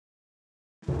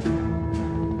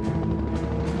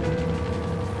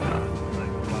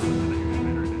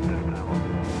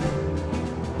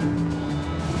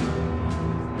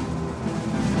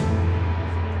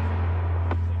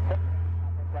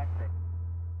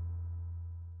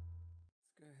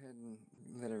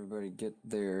and let everybody get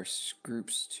their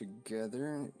groups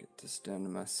together. Get this down to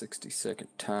my 60-second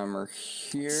timer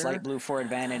here. Slight BLUFOR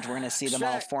advantage. We're going to see them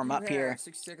all form up here.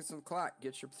 60 seconds on the clock.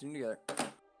 Get your platoon together.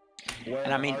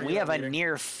 And I mean, we have a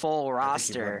near full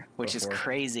roster, which is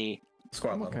crazy.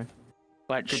 Squad level. Okay.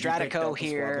 But Stratico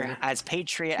here as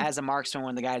Patriot, as a marksman,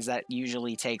 one of the guys that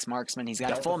usually takes marksman. He's got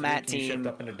Delta a full mat team. team. Shift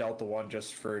up into Delta 1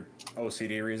 just for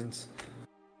OCD reasons.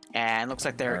 And looks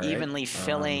like they're evenly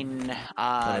filling,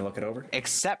 look it over?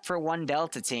 except for one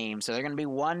Delta team. So they're going to be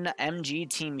one MG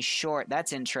team short.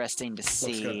 That's interesting to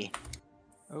see.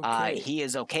 Okay. He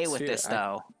is okay with this,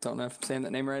 though. Don't know if I'm saying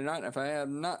that name right or not. If I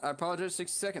am not, I apologize.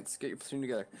 60 seconds. Get your platoon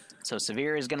together. So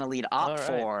Severe is going to lead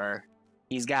OPFOR.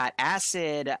 He's got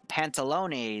Acid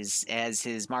Pantalones as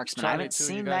his marksman. I haven't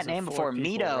seen that name before.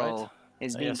 Mito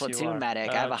is being platoon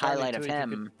medic. I have a highlight of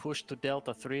him. Push to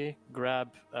Delta 3, grab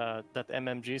that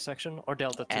MMG section, or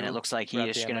Delta 2. And it looks like he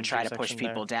is going to try to push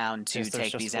people down to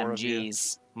take these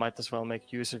MGs. Might as well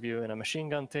make use of you in a machine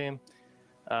gun team.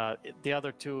 The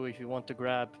other two, if you want to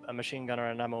grab a machine gun or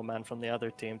an ammo man from the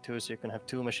other team too, so you can have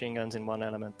two machine guns in one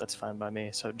element, that's fine by me.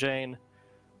 So Jane.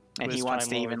 And he wants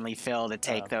to evenly fill to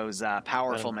take those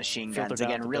powerful machine guns.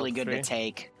 Again, really good to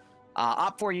take.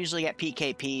 OPFOR usually get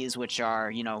PKPs, which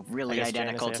are, you know, really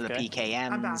identical to the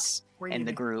PKMs in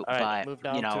the group, but,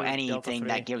 you know, anything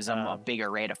that gives them a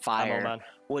bigger rate of fire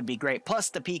would be great. Plus,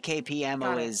 the PKP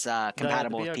ammo is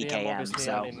compatible with PKM,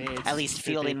 so at least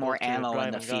fielding more ammo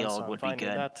in the field would be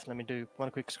good. Let me do one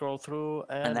quick scroll through,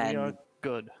 and then we are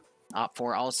good.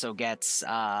 OPFOR also gets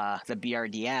the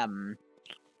BRDM.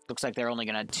 Looks like they're only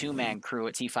going to two-man crew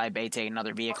at T5 Bay take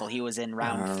another vehicle. He was in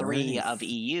round 3 of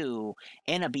EU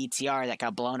in a BTR that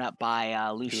got blown up by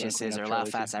Lucius's, or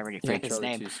Laufast, I already forget his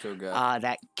name.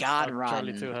 That God run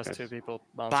Charlie 2 has 2 people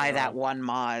by that one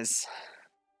Maz.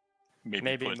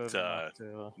 Maybe put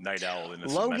Night Owl in the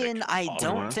Logan, I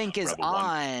don't think is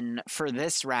on for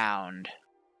this round.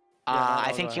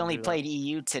 I think he only played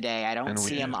EU today. I don't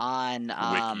see him on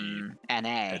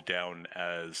NA, down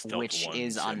as Delta which 1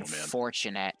 is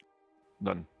unfortunate.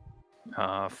 Done.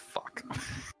 Fuck.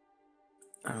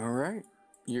 All right.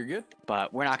 You're good.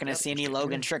 But we're not going to see any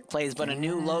Logan trick plays, but a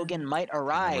new Logan might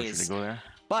arise.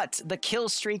 But the kill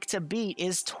streak to beat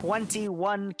is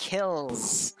 21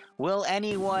 kills. Will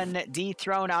anyone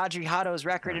dethrone Audrey Hotto's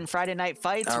record in Friday Night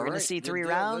Fights? We're going to see 3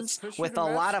 rounds. With a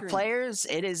lot of players,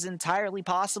 it is entirely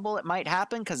possible it might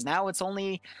happen, because now it's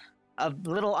only a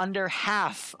little under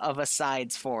half of a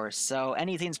side's force. So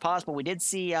anything's possible. We did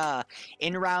see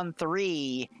in round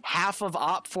 3, half of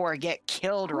OPFOR get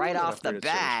killed right off the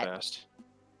bat.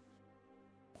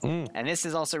 And this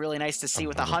is also really nice to see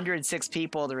with 106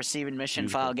 people, the receiving mission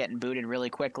file getting booted really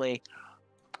quickly.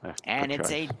 And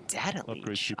it's a data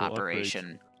leech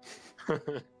operation.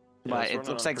 But it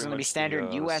looks like it's going to be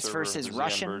standard US versus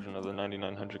Russian. Version of the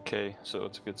 9900K, so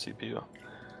it's a good CPU.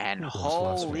 And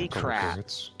holy crap.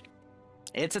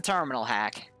 It's a terminal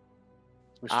hack.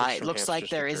 It looks like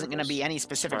there isn't going to be any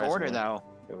specific order, though.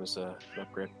 It was an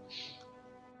upgrade.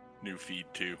 New feed,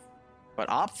 too. But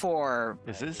OPFOR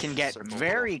can get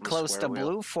very close to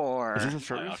BLUFOR. Is this a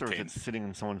service or is it sitting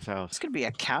in someone's house? This could be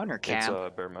a counter cam.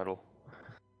 It's bare metal.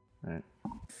 Right,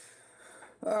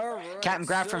 Captain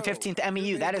Graf from 15th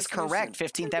MEU. That is correct.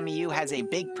 15th MEU has a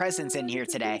big presence in here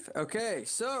today. Okay,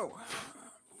 so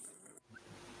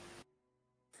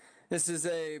this is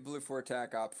a BLUFOR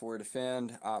attack, OPFOR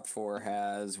defend. OPFOR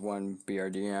has 1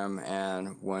 BRDM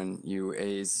and 1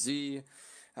 UAZ.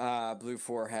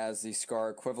 BLUFOR has the SCAR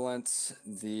equivalents.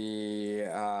 The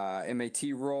MAT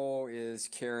role is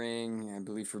carrying, I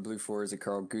believe for BLUFOR is a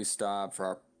Carl Gustav.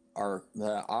 For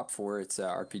the OPFOR, it's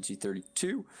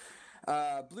RPG-32.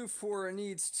 BLUFOR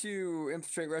needs to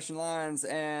infiltrate Russian lines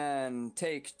and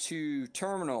take 2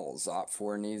 terminals.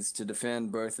 OPFOR needs to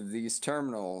defend both of these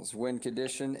terminals. Win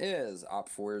condition is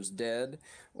OPFOR is dead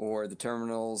or the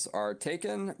terminals are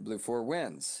taken, BLUFOR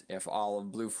wins. If all of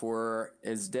BLUFOR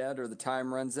is dead or the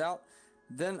time runs out,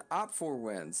 then OPFOR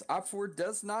wins. OPFOR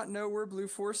does not know where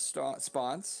BLUFOR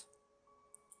spawns.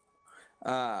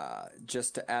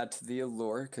 Just to add to the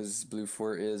allure, because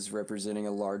BLUFOR is representing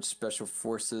a large special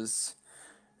forces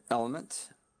element.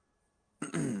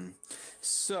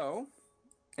 So,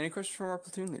 any questions from our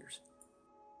platoon leaders?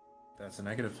 That's a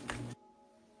negative.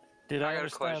 Did I got a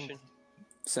question.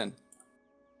 Send.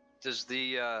 Does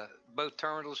the both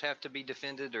terminals have to be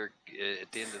defended, or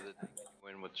at the end of the day,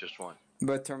 win with just one?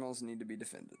 Both terminals need to be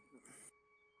defended.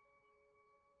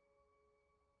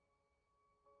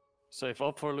 So if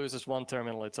OPFOR loses 1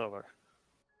 terminal, it's over.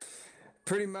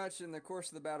 Pretty much in the course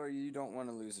of the battle, you don't want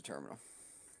to lose a terminal.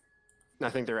 I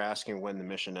think they're asking when the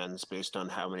mission ends based on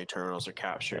how many terminals are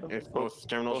captured. If both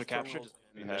terminals are captured,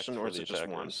 the mission, or is it just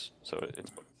one? So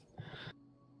it's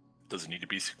Does it need to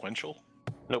be sequential?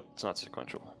 Nope, it's not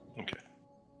sequential. Okay.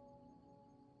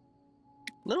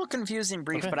 Little confusing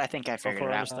brief, but I think I figured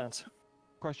it out.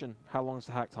 Question: how long is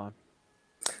the hack time?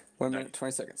 1 minute,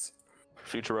 20 seconds. For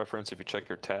future reference, if you check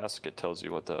your task, it tells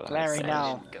you what the... Larry,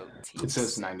 no. It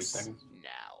says 90 seconds.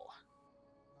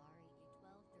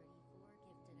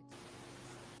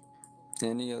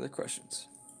 Any other questions?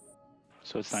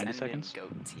 So it's 90 seconds? Go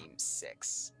Team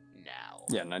 6 now.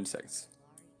 Yeah, 90 seconds.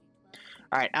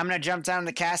 All right, I'm going to jump down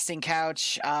the casting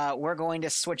couch. We're going to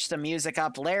switch the music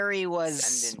up. Larry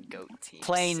was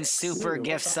playing Super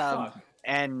Gift Sub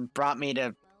and brought me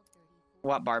to...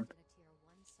 What, Barb?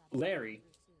 Larry.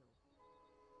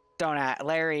 Don't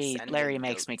Larry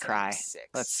makes me cry.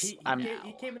 He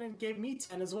came in and gave me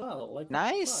 10 as well. Like,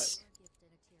 nice.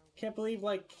 Can't believe,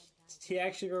 like, he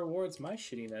actually rewards my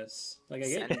shittiness. Like, I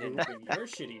get your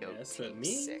shittiness, but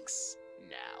me? 6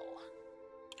 now.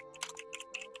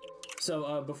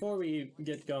 So, before we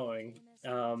get going,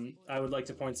 I would like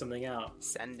to point something out.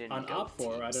 On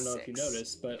OPFOR, I don't know if you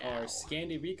noticed, but our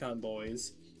Scandi Recon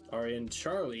boys are in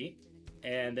Charlie,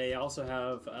 and they also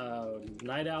have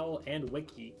Night Owl and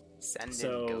Wiki.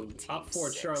 So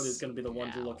OPFOR Charlie is going to be the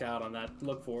one to look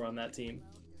for on that team.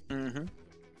 Mm-hmm.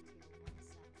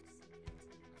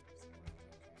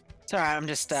 Sorry, I'm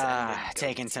just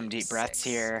taking some deep breaths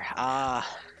here.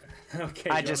 Okay.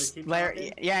 I just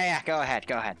Larry. Yeah. Go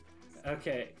ahead.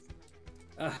 Okay.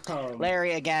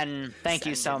 Larry, again, thank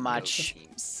you so much.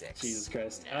 Jesus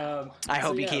Christ. I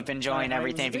hope you keep enjoying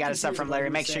everything. If you got stuff from Larry,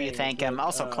 make sure you thank him.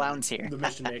 Also, Clown's here. The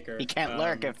mission maker. He can't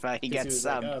lurk if he gets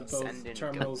sub. Both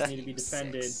terminals need to be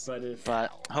defended,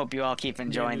 but hope you all keep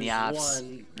enjoying the ops,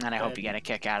 and I hope you get a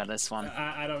kick out of this one.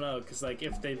 I don't know, because like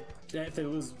if they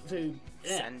lose,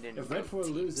 if Red 4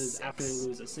 loses after they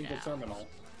lose a single terminal,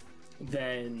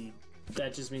 then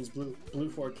that just means Blue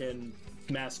 4 can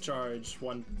mass charge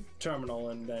one terminal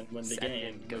and then win the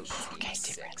game, which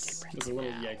is a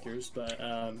little yikers, but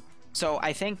so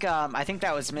I think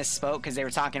that was misspoke because they were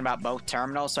talking about both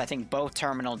terminals. So I think both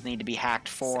terminals need to be hacked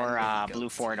for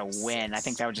BLUFOR to win. I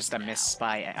think that was just a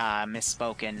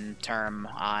misspoken term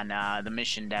on the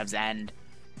mission dev's end.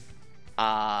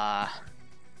 Otherwise,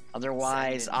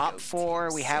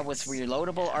 OPFOR we have with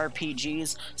reloadable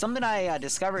RPGs. Something I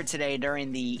discovered today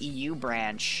during the EU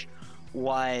branch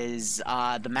was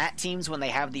the MAT teams, when they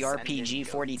have the RPG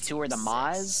 42 or the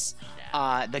Maz,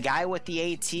 the guy with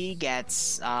the AT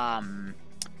gets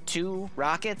 2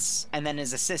 rockets, and then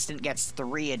his assistant gets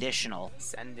 3 additional.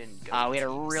 We had a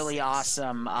really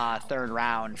awesome third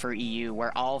round for EU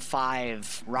where all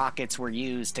 5 rockets were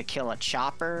used to kill a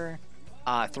chopper,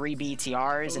 3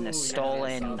 BTRs, and a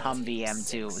stolen Humvee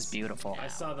M2. It was beautiful. I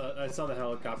saw the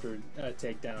helicopter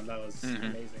takedown. That was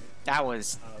amazing. That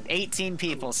was 18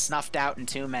 people snuffed out in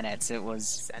 2 minutes. It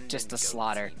was just a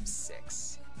slaughter.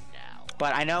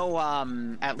 But I know,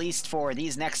 at least for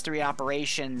these next 3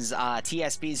 operations,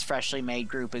 TSB's freshly made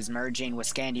group is merging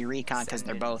with Scandi Recon because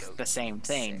they're both the same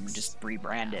thing, just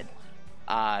rebranded.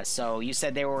 So you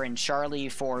said they were in Charlie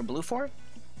for BLUFOR?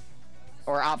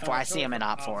 Or OPFOR? I see them in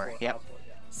OPFOR. Yep.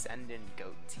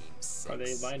 Are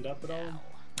they lined up at all?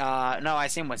 No, I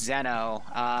see him with Zeno.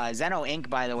 Zeno Inc.,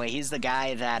 by the way, he's the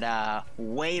guy that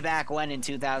way back when in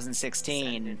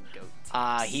 2016,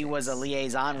 he was a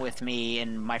liaison with me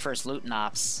in my first Luton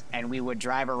Ops, and we would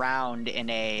drive around in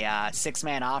a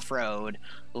 6-man off-road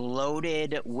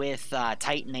loaded with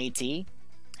Titan AT,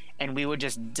 and we would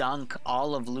just dunk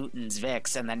all of Luton's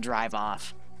Vics and then drive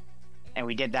off. And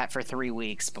we did that for 3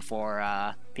 weeks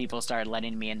before people started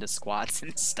letting me into squats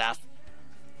and stuff.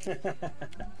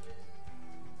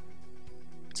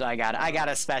 So I got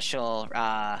a special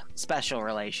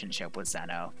relationship with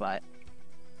Zeno. But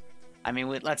I mean,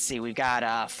 let's see, we've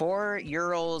got 4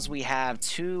 Urals, we have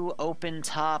 2 open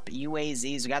top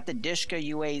UAZs, we got the DshK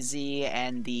UAZ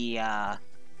and the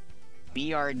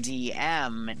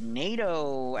BRDM.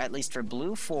 NATO, at least for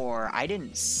BLUFOR, I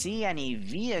didn't see any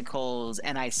vehicles,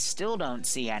 and I still don't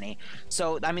see any.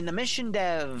 So I mean, the mission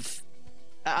dev,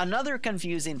 another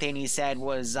confusing thing he said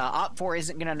was OPFOR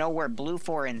isn't going to know where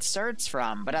BLUFOR inserts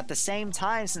from, but at the same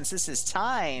time, since this is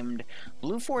timed,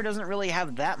 BLUFOR doesn't really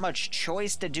have that much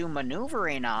choice to do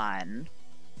maneuvering on,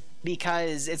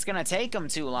 because it's going to take them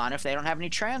too long if they don't have any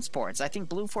transports. I think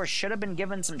BLUFOR should have been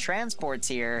given some transports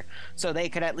here so they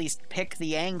could at least pick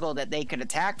the angle that they could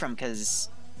attack from, because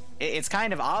it's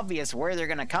kind of obvious where they're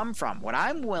going to come from. What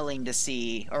I'm willing to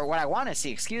see, or what I want to see,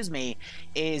 excuse me,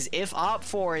 is if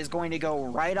OPFOR is going to go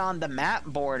right on the map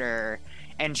border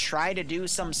and try to do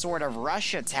some sort of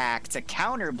rush attack to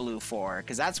counter BLUFOR,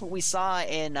 because that's what we saw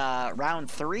in round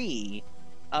 3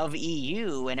 of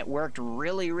EU, and it worked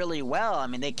really, really well. I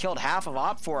mean, they killed half of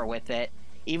OPFOR with it,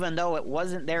 even though it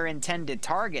wasn't their intended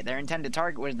target. Their intended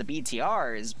target was the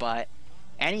BTRs, but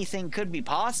anything could be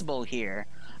possible here.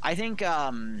 I think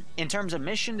in terms of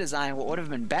mission design, what would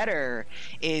have been better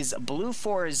is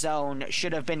BLUFOR zone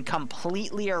should have been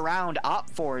completely around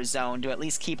OPFOR zone to at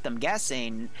least keep them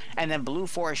guessing, and then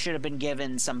BLUFOR should have been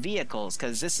given some vehicles,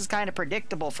 because this is kind of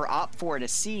predictable for OPFOR to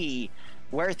see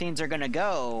where things are going to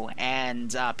go,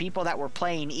 and people that were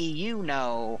playing EU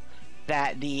know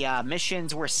that the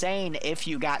missions were saying if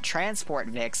you got transport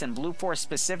VIX, and BLUFOR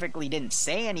specifically didn't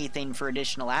say anything for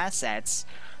additional assets.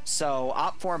 So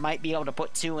OPFOR might be able to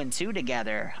put 2 and 2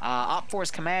 together. OPFOR's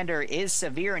commander is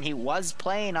Severe, and he was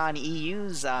playing on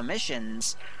EU's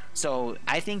missions. So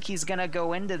I think he's going to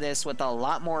go into this with a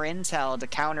lot more intel to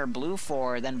counter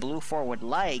BLUFOR than BLUFOR would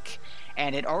like.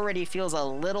 And it already feels a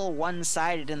little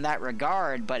one-sided in that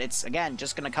regard. But it's, again,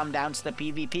 just going to come down to the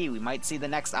PvP. We might see the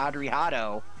next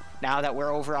Adriano. Now that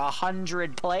we're over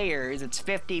 100 players, it's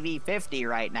 50v50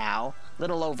 right now.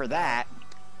 Little over that.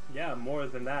 Yeah, more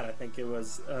than that. I think it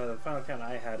was the final count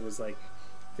I had was like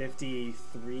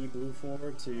 53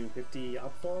 BLUFOR to 50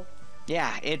 OPFOR.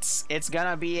 Yeah, it's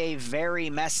gonna be a very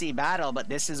messy battle, but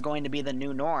this is going to be the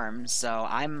new norm. So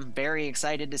I'm very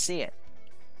excited to see it.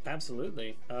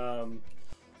 Absolutely. I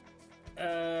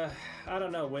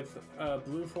don't know, with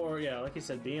BLUFOR, yeah, like you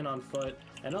said, being on foot,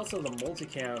 and also the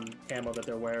multicam camo that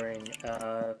they're wearing.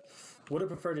 Would have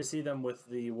preferred to see them with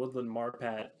the Woodland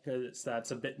Marpat, because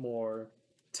that's a bit more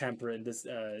temperate. This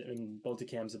and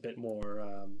multicam's a bit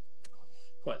more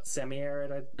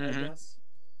semi-arid, I guess.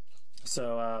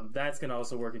 So that's gonna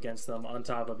also work against them, on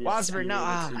top of Wasber, no,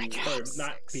 oh my God,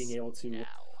 not being able to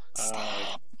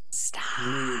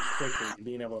move quickly,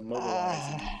 being able to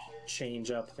mobilize and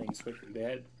change up things quickly.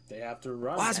 They have to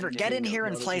run. Wasber, get in here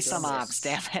and play some ops,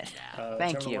 damn it.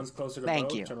 Thank you.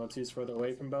 Thank you. Terminal 2's further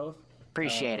away from both.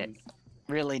 Appreciate it.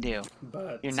 Really do.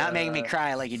 But you're not making me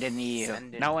cry like you did in the EU.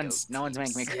 No one's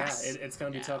making me cry. Yeah, it's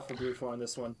gonna be tough for BLUFOR on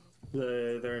this one.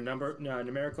 Their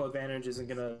numerical advantage isn't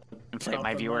gonna inflate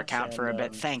my viewer count for a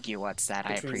bit. Thank you, what's that?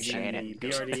 I appreciate it. The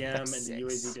BRDM and the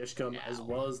UAZ DshK, as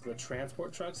well as the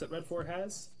transport trucks that Red 4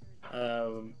 has,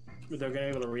 they're gonna be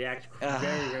able to react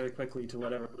very, very quickly to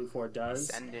whatever BLUFOR does.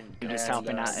 You're just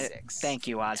helping out. Thank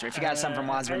you, Wazzer. If you got something from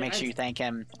Wazzer, make sure you thank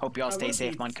him. Hope you all stay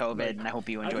safe on COVID, and I hope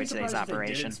you enjoy today's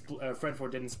operation. Red 4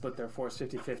 didn't split their force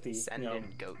 50-50.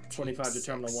 25 to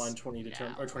Terminal 1, 20 to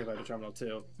 25 to Terminal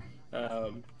 2.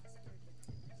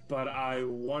 But I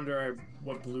wonder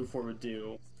what BLUFOR would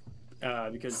do,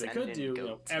 because they could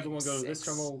do, everyone go to this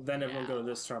terminal, then everyone go to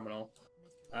this terminal,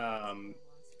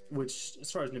 which,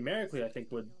 as far as numerically, I think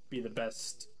would be the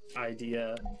best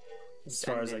idea, as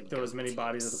far as like throw as many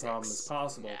bodies of the problem as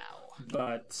possible.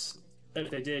 But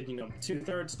if they did,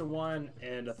 2/3 to one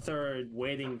and a third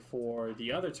waiting for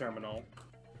the other terminal.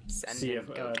 See if,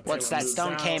 what's that?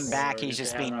 Stone came back. He's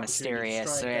just being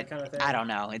mysterious. So I don't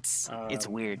know. It's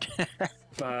weird.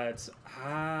 But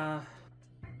I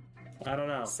don't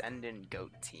know. Send in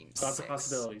goat team. Lots of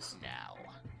possibilities now.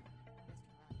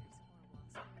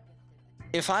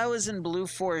 If I was in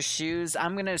BLUFOR's shoes,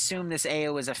 I'm gonna assume this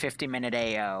AO is a 50-minute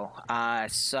AO.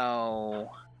 So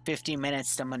 50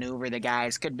 minutes to maneuver the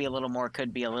guys. Could be a little more,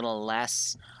 could be a little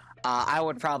less. I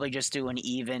would probably just do an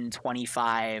even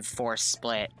 25 force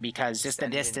split, because just the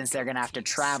distance they're going to have to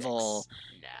travel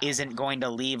isn't going to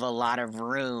leave a lot of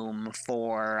room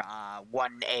for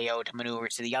one AO to maneuver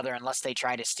to the other, unless they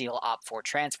try to steal OPFOR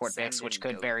transport VIX, which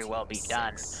could very well be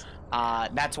done.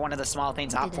 That's one of the small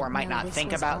things OPFOR might not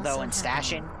think about, though, in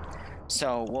stashing.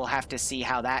 So we'll have to see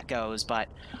how that goes. But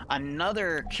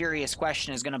another curious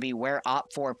question is going to be where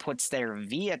OPFOR puts their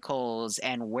vehicles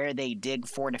and where they dig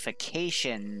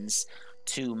fortifications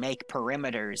to make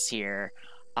perimeters here.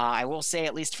 I will say,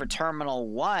 at least for Terminal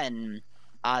 1,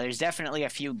 there's definitely a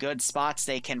few good spots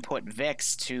they can put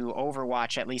VIX to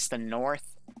overwatch at least the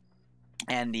north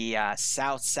and the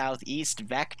south-southeast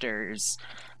vectors.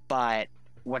 But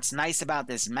what's nice about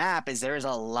this map is there's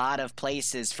a lot of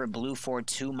places for BLUFOR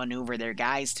to maneuver their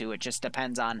guys to. It just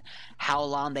depends on how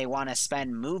long they want to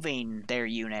spend moving their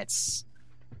units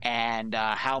and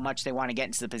how much they want to get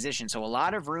into the position. So a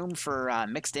lot of room for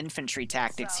mixed infantry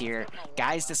tactics here.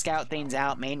 Guys to scout things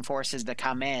out, main forces to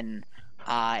come in.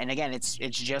 And again, it's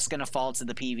just going to fall to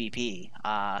the PvP.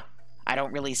 I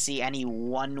don't really see any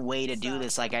one way to do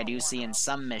this like I do see in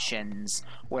some missions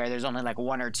where there's only like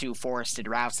 1 or 2 forested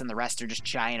routes and the rest are just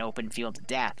giant open field to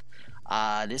death.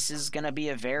 This is going to be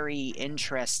a very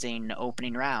interesting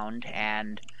opening round,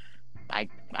 and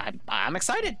I'm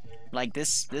excited. Like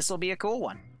this will be a cool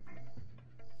one.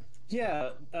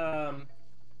 Yeah. Now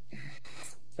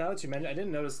that you mentioned, I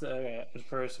didn't notice at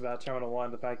first about Terminal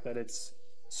 1 the fact that it's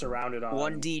surrounded on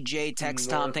 1DJ Text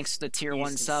Tom, thanks for the tier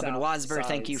 1 sub, and Wasber,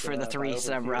 thank you for the 3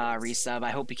 sub resub. I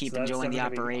hope you keep enjoying the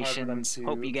operations.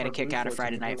 Hope you get a kick out of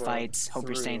Friday Night Fights. Hope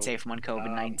you're staying safe from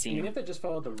COVID-19. I mean, if they just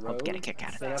follow the road, hope you get a kick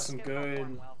out of they have some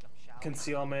good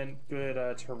concealment,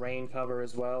 good terrain cover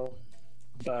as well.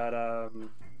 But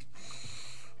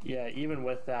yeah, even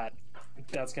with that,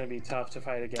 that's going to be tough to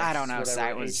fight against. I don't know.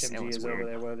 Whatever It was is weird. over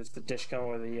there, whether it's the DshK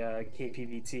or the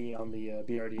KPVT on the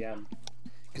BRDM,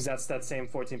 because that's that same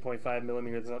 14.5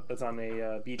 millimeter that's on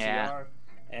a BTR,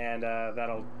 and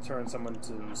that'll turn someone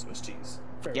to Swiss cheese.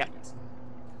 Yep.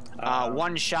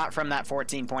 One shot from that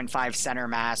 14.5 center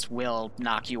mass will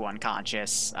knock you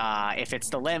unconscious. If it's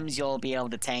the limbs, you'll be able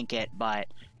to tank it, but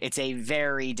it's a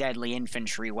very deadly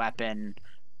infantry weapon.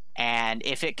 And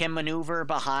if it can maneuver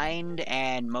behind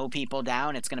and mow people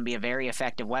down, it's going to be a very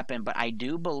effective weapon. But I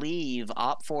do believe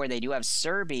OPFOR, they do have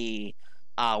Serby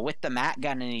with the mat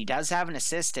gun, and he does have an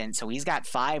assistant. So he's got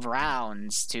 5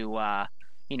 rounds to,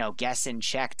 guess and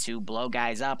check to blow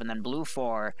guys up. And then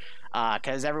BLUFOR,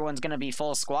 because everyone's going to be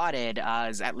full squatted,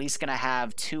 is at least going to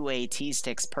have 2 AT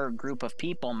sticks per group of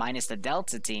people, minus the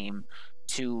Delta team,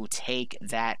 to take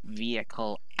that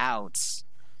vehicle out.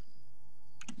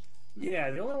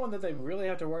 Yeah, the only one that they really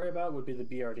have to worry about would be the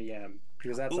BRDM,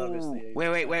 because that's obviously...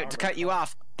 Wait, to cut you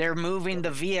off. They're moving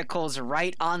the vehicles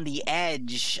right on the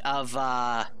edge of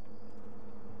the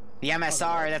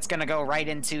MSR that's going to go right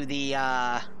into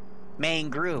the main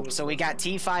group. So we got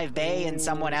T5 Bay and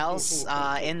someone else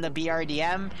in the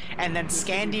BRDM, and then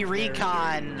Scandi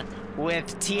Recon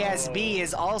with TSB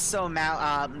is also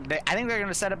I think they're going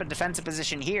to set up a defensive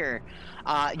position here.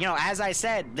 As I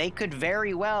said, they could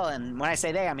very well, and when I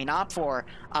say they, I mean OPFOR,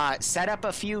 set up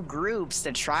a few groups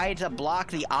to try to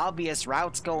block the obvious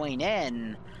routes going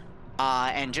in,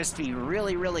 and just be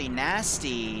really, really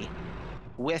nasty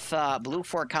with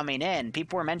BLUFOR coming in.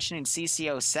 People were mentioning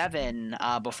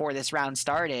CCO7 before this round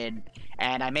started,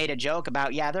 and I made a joke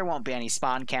about, yeah, there won't be any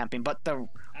spawn camping, but the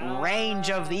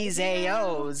range of these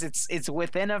AOs, it's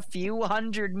within a few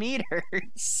hundred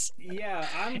meters. Yeah,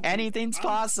 anything's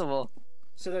possible.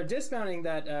 So they're dismounting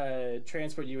that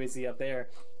transport UAZ up there.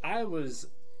 I was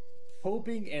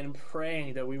hoping and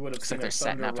praying that we would have seen they're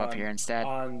setting up here instead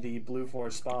on the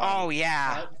BLUFOR spawn. Oh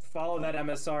yeah. Follow that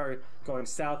MSR going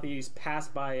southeast, pass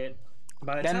by it.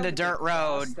 Then the dirt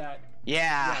road.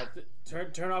 Yeah.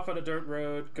 Turn off on a dirt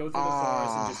road, go through the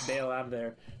forest, and just bail out of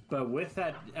there. But with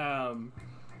that,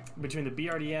 between the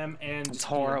BRDM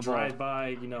and drive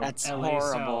by, that's LA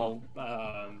horrible.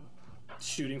 Style,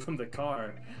 shooting from the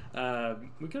car,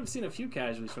 we could have seen a few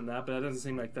casualties from that, but that doesn't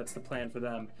seem like that's the plan for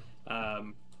them.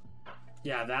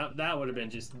 Yeah, that would have been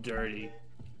just dirty.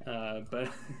 But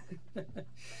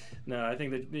no, I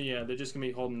think that they're just gonna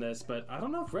be holding this. But I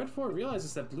don't know if Red 4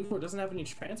 realizes that BLUFOR doesn't have any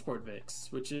transport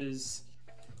VIX, which is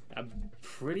a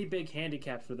pretty big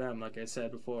handicap for them, like I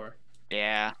said before.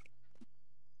 Yeah.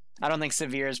 I don't think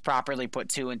Severe's properly put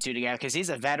 2 and 2 together, because he's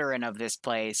a veteran of this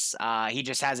place. He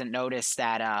just hasn't noticed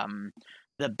that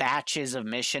the batches of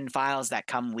mission files that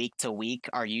come week to week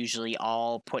are usually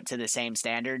all put to the same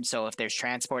standard. So if there's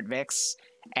transport VIX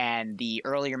and the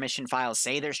earlier mission files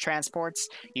say there's transports,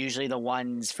 usually the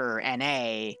ones for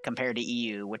NA compared to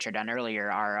EU, which are done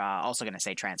earlier, are also going to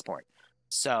say transport.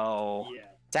 So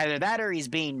it's either that or he's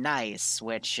being nice,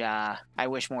 which I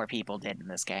wish more people did in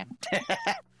this game.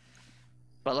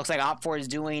 But it looks like OPFOR is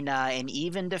doing an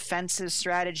even defensive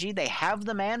strategy. They have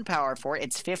the manpower for it.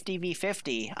 It's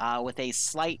 50v50 with a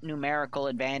slight numerical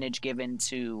advantage given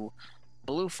to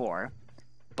BLUFOR.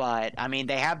 But, I mean,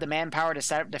 they have the manpower to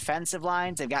set up defensive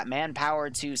lines. They've got manpower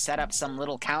to set up some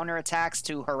little counterattacks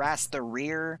to harass the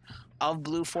rear of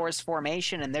BLUFOR's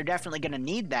formation. And they're definitely going to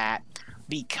need that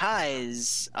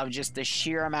because of just the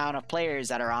sheer amount of players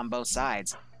that are on both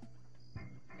sides.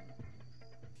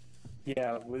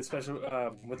 Yeah, especially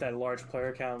with that large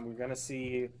player count, we're gonna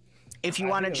see. If you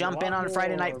want to jump in on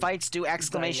Friday Night Fights, do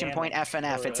exclamation point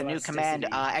FNF. It's a new command.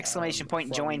 Exclamation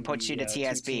point join puts you to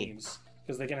TSB.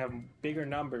 Because they can have bigger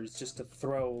numbers just to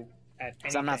throw at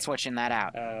anything. So I'm not switching that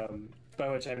out.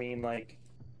 By which I mean, like,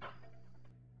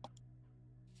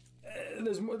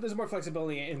 there's more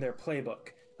flexibility in their playbook.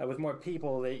 With more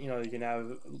people, you can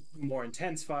have more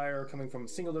intense fire coming from a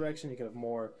single direction. You can have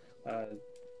more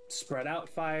spread out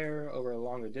fire over a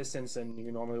longer distance than you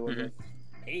normally would with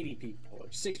 80 people or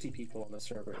 60 people on the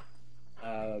server.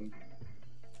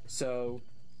 So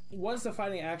once the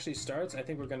fighting actually starts, I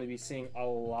think we're going to be seeing a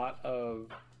lot of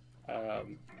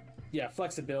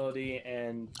flexibility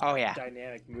and oh yeah,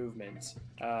 dynamic movement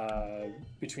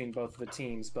between both of the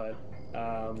teams. But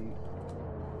 1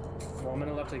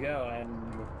 minute left to go, and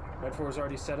Red 4 is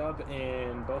already set up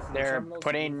in both of the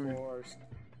terminals.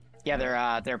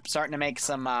 They're starting to make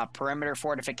some perimeter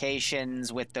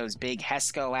fortifications with those big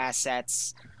HESCO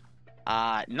assets.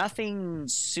 Nothing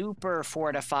super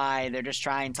fortified. They're just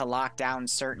trying to lock down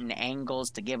certain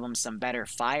angles to give them some better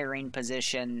firing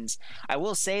positions. I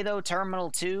will say, though,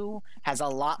 Terminal 2 has a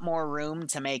lot more room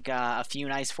to make a few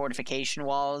nice fortification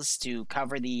walls to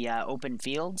cover the open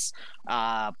fields.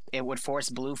 It would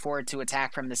force BLUFOR to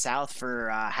attack from the south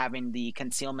for having the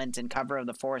concealment and cover of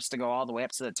the forest to go all the way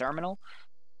up to the terminal.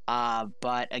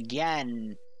 But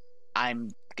again,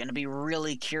 I'm going to be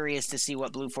really curious to see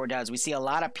what BLUFOR does. We see a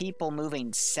lot of people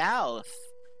moving south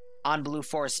on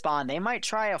BLUFOR spawn. They might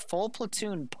try a full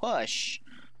platoon push,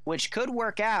 which could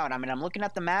work out. I mean, I'm looking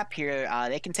at the map here.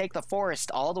 They can take the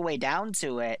forest all the way down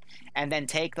to it, and then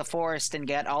take the forest and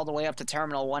get all the way up to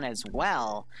Terminal 1 as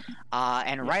well.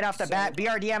 And right off the bat,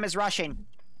 BRDM is rushing.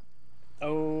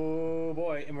 Oh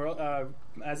boy, and we're,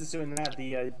 as it's doing that,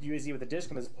 the UAZ with the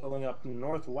DshK is pulling up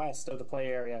northwest of the play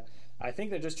area. I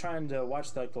think they're just trying to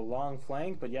watch the long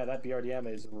flank, but yeah, that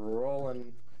BRDM is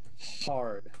rolling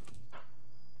hard.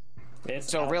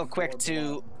 So real quick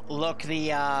to look, the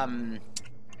UAZ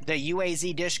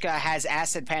DshK has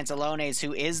Acid Pantalones,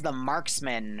 who is the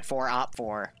marksman for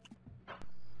OPFOR.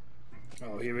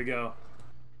 Oh, here we go.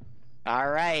 All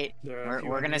right,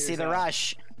 we're gonna see the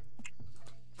rush.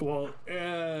 Well,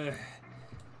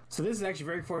 so this is actually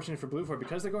very fortunate for BLUFOR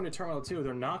because they're going to Terminal 2.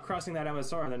 They're not crossing that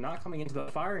MSR. They're not coming into the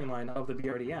firing line of the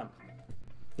BRDM.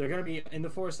 They're going to be in the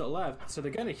forest to the left, so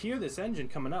they're going to hear this engine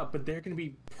coming up, but they're going to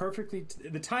be perfectly...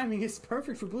 the timing is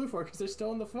perfect for BLUFOR because they're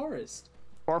still in the forest.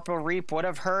 Corporal Reap would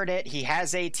have heard it. He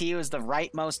has ATU as the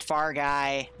rightmost far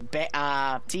guy.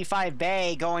 T5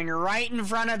 Bay going right in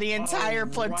front of the entire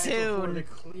platoon. Right before the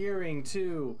clearing,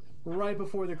 too. Right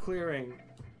before the clearing.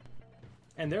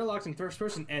 And they're locked in first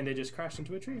person, and they just crashed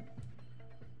into a tree.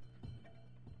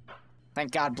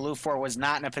 Thank God BLUFOR was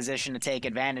not in a position to take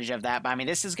advantage of that. But, I mean,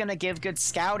 this is going to give good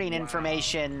scouting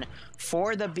information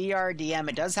for the BRDM.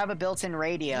 It does have a built-in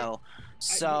radio.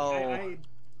 So...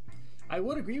 I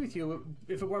would agree with you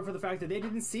if it weren't for the fact that they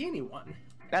didn't see anyone.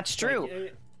 That's true.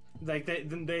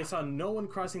 They saw no one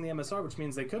crossing the MSR, which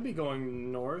means they could be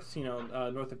going north,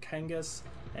 north of Kangas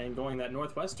and going that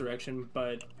northwest direction,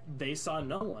 but they saw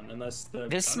no one unless the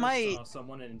gunner saw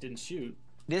someone and didn't shoot.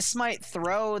 This might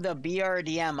throw the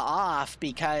BRDM off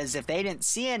because if they didn't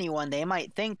see anyone, they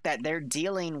might think that they're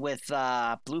dealing with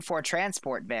BLUFOR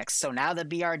transport VIX. So now the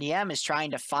BRDM is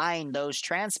trying to find those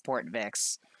transport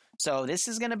VIX. So this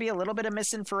is going to be a little bit of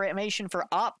misinformation for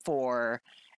OPFOR,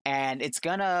 and it's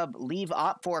going to leave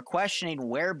OPFOR questioning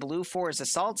where BLUFOR's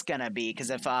assault's going to be, because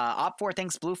if OPFOR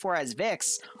thinks BLUFOR has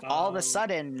VIX, all of a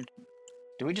sudden...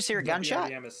 Do we just hear a gunshot?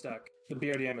 The BRDM is stuck. The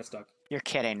BRDM is stuck. You're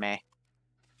kidding me.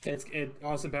 It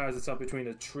also powers itself between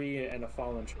a tree and a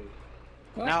fallen tree.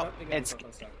 Well, no, it's...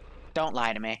 Don't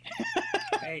lie to me.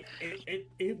 Hey,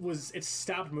 it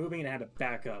stopped moving and it had to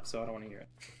back up, so I don't want to hear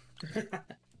it.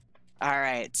 All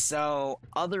right, so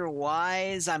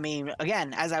otherwise, I mean,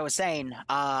 again, as I was saying,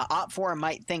 OPFOR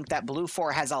might think that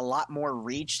BLUFOR has a lot more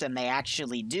reach than they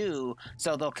actually do,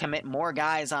 so they'll commit more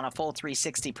guys on a full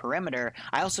 360 perimeter.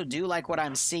 I also do like what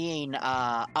I'm seeing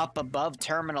up above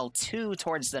Terminal 2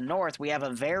 towards the north. We have a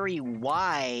very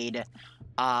wide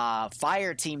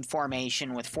fire team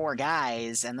formation with 4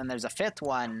 guys, and then there's a 5th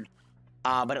one.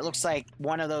 But it looks like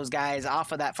one of those guys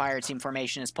off of that fire team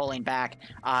formation is pulling back.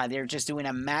 They're just doing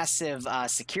a massive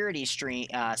security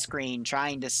screen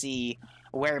trying to see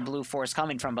where BLUFOR is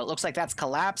coming from. But it looks like that's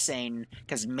collapsing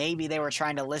because maybe they were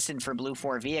trying to listen for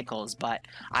BLUFOR vehicles. But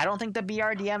I don't think the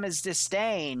BRDM is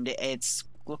disdained.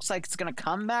 Looks like it's going to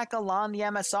come back along the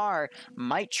MSR,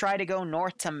 might try to go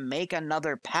north to make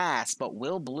another pass, but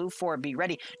will BLUFOR be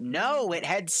ready? No, it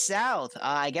heads south,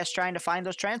 I guess trying to find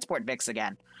those transport VIX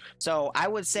again. So I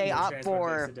would say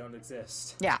OPFOR don't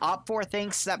exist. Yeah, OPFOR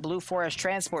thinks that BLUFOR has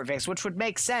transport VIX, which would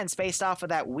make sense based off of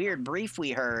that weird brief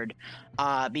we heard,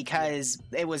 because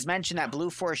it was mentioned that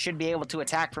BLUFOR should be able to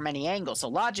attack from any angle. So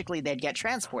logically, they'd get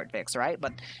transport VIX, right?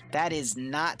 But that is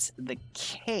not the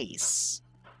case.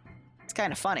 It's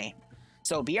kind of funny.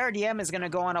 So BRDM is going to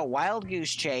go on a wild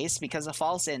goose chase because of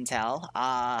false intel.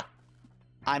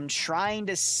 I'm trying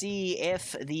to see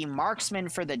if the marksman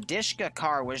for the DshK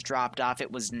car was dropped off.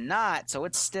 It was not, so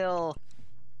it's still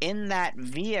in that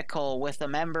vehicle with a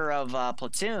member of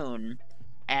Platoon,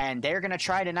 and they're going to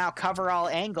try to now cover all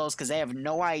angles because they have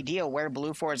no idea where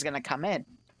BLUFOR is going to come in.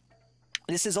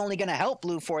 This is only going to help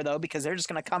BLUFOR, though, because they're just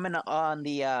going to come in on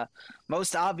the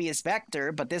most obvious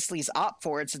vector, but this leaves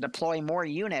OPFOR to deploy more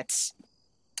units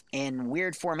in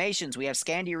weird formations. We have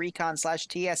Scandi Recon /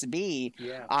 TSB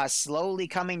slowly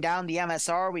coming down the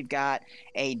MSR. We've got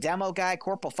a demo guy,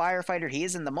 Corporal Firefighter. He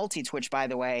is in the multi-twitch, by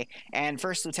the way. And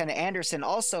First Lieutenant Anderson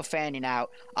also fanning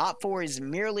out. OPFOR is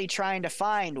merely trying to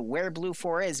find where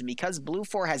BLUFOR is. And because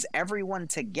BLUFOR has everyone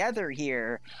together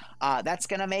here, that's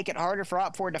going to make it harder for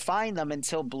OPFOR to find them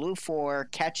until BLUFOR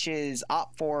catches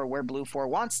OPFOR where BLUFOR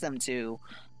wants them to,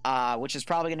 which is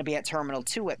probably going to be at Terminal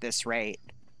 2 at this rate.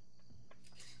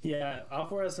 Yeah,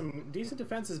 OPFOR has some decent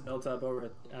defenses built up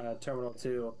over at Terminal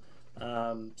 2.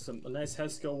 A nice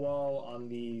Hesco wall on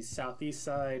the southeast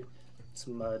side,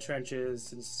 some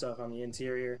trenches and stuff on the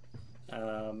interior.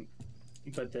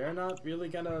 But they're not really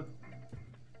gonna...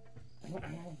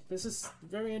 This is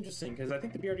very interesting, because I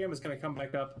think the BRDM is going to come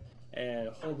back up and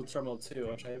hold the Terminal 2,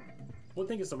 which I would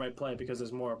think is the right play, because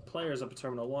there's more players up at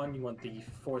Terminal 1. You want the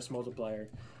force multiplier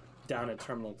down at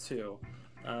Terminal 2.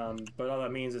 But all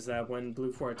that means is that when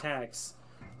BLUFOR attacks,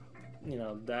 you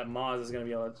know, that Moz is going to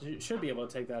be able to, should be able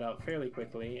to take that out fairly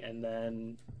quickly, and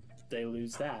then they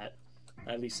lose that,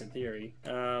 at least in theory.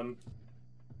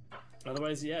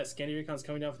 Otherwise, yeah, Scandi Recon's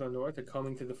coming down from the north. They're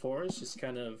combing through the forest, just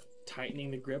kind of tightening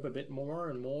the grip a bit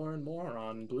more and more and more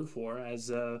on BLUFOR.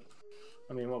 As I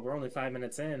mean, well, we're only 5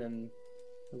 minutes in, and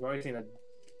we've already seen a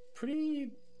pretty,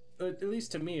 at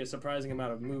least to me, a surprising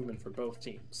amount of movement for both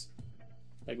teams.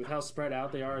 Like, with how spread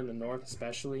out they are in the north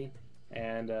especially,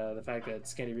 and the fact that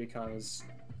Scandi Recon is,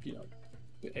 you know,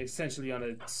 essentially on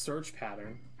a search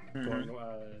pattern going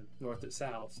north to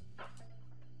south.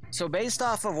 So based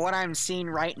off of what I'm seeing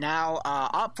right now,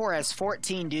 OPFOR has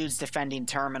 14 dudes defending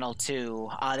Terminal 2.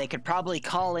 They could probably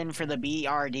call in for the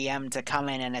BRDM to come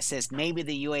in and assist. Maybe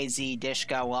the UAZ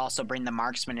DshK will also bring the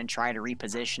marksman and try to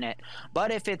reposition it. But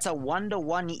if it's a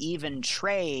 1-to-1 even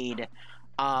trade,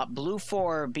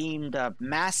 BLUFOR, being the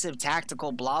massive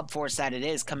tactical blob force that it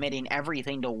is, committing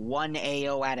everything to one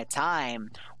AO at a time,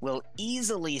 will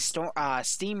easily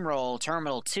steamroll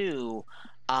Terminal 2.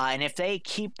 And if they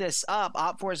keep this up,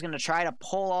 OPFOR is going to try to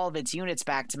pull all of its units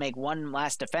back to make one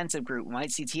last defensive group. We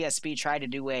might see TSB try to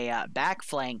do a back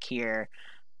flank here.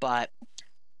 But,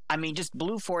 I mean, just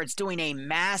BLUFOR, it's doing a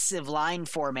massive line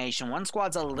formation. One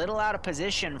squad's a little out of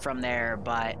position from there,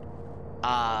 but...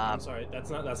 I'm sorry,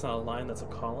 that's not a line, that's a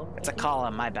column? It's a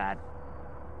column, my bad.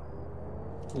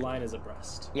 Line is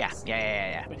abreast. Yeah.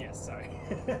 But yes, sorry.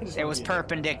 It was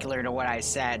perpendicular to what I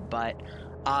said, but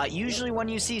usually when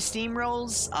you see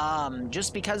steamrolls,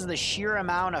 just because of the sheer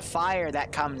amount of fire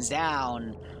that comes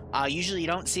down, usually you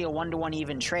don't see a 1-to-1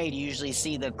 even trade. You usually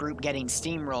see the group getting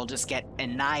steamrolled just get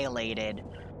annihilated.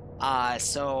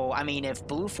 So, I mean, if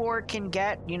BLUFOR can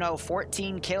get,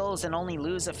 14 kills and only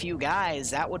lose a few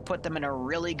guys, that would put them in a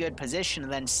really good position to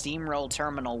then steamroll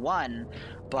Terminal 1.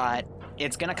 But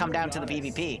it's going to come down to the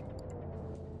PvP.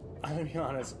 I'm going to be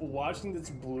honest, watching this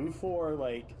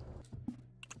BLUFOR,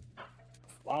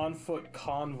 on-foot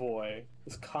convoy,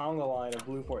 this conga line of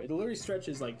BLUFOR, it literally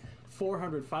stretches,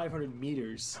 400, 500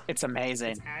 meters. It's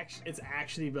amazing. It's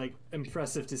actually,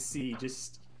 impressive to see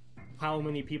just... how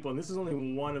many people, and this is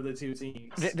only one of the two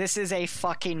teams. This is a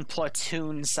fucking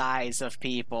platoon size of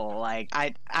people.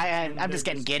 I'm just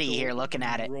getting giddy here looking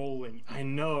at it. Rolling. I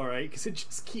know, right? Because it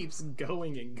just keeps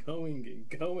going and going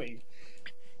and going.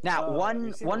 Now,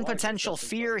 one potential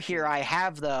fear here I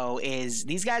have, though, is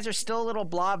these guys are still a little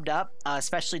blobbed up,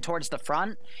 especially towards the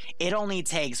front. It only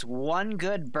takes one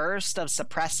good burst of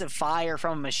suppressive fire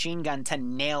from a machine gun to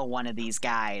nail one of these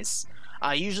guys.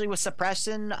 Usually with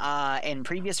suppression in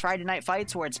previous Friday night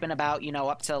fights where it's been about,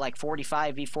 up to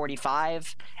 45 v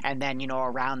 45, and then,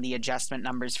 around the adjustment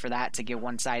numbers for that to give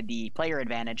one side the player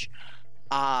advantage.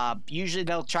 Usually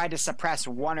they'll try to suppress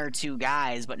one or two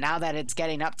guys, but now that it's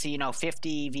getting up to,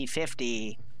 50 v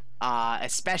 50,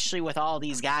 especially with all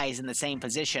these guys in the same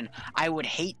position, I would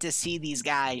hate to see these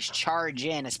guys charge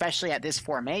in, especially at this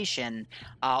formation,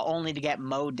 only to get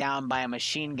mowed down by a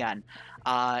machine gun.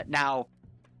 Now,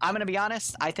 I'm going to be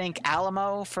honest, I think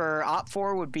Alamo for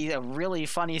OPFOR would be a really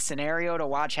funny scenario to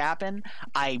watch happen.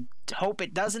 I hope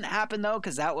it doesn't happen, though,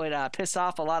 because that would piss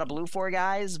off a lot of BLUFOR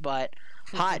guys, but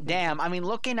hot damn. I mean,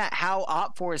 looking at how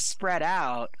OPFOR is spread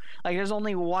out, there's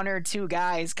only one or two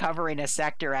guys covering a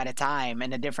sector at a time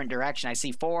in a different direction. I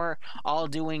see 4 all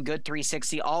doing good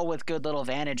 360, all with good little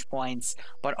vantage points,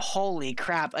 but holy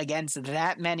crap, against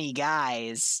that many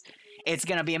guys, it's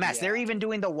going to be a mess. Yeah. They're even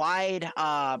doing the wide...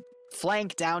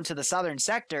 flank down to the southern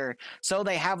sector so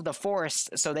they have the force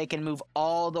so they can move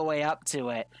all the way up to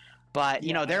it, but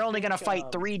they're only going to fight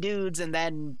 3 dudes and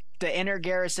then the inner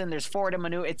garrison. There's 4 to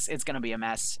maneuver. It's gonna be a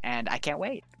mess, and I can't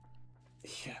wait.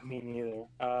 Yeah, me neither.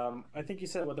 I think you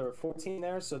said there were 14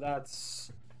 there, so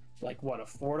that's like what, a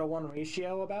 4-to-1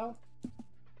 ratio about?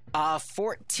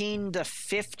 14 to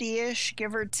 50-ish,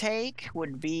 give or take,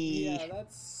 would be. Yeah,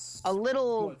 that's a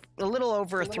little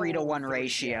over a 3-to-1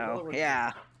 ratio.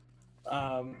 Yeah.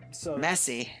 So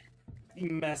messy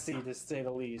to say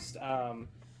the least.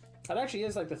 That actually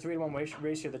is like the 3-to-1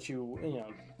 ratio that you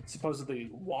supposedly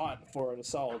want for an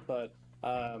assault, but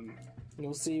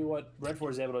we'll see what Red 4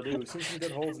 is able to do. We've seen some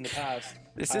good holds in the past.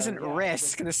 This isn't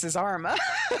Risk. This is Arma.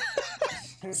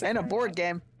 This ain't a board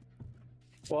game.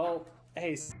 Well,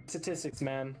 hey, statistics,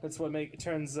 man. That's what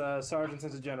turns sergeants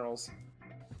into generals.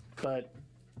 But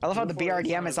I love how the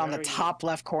BRDM is on the top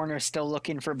left corner still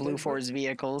looking for BLUFOR's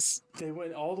vehicles. They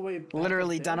went all the way back.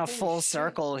 Literally done a full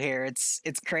circle here. It's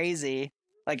crazy.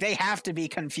 Like, they have to be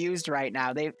confused right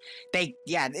now. It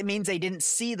means they didn't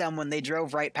see them when they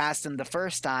drove right past them the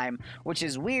first time, which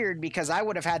is weird because I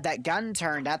would have had that gun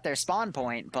turned at their spawn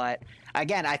point. But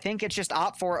again, I think it's just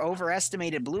OPFOR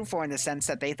overestimated BLUFOR in the sense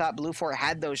that they thought BLUFOR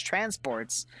had those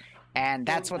transports, and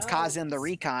that's what's causing the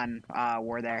recon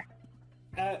war there.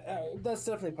 That's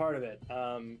definitely part of it.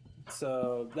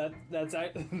 So that's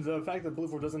the fact that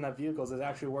BLUFOR doesn't have vehicles is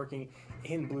actually working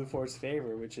in BLUFOR's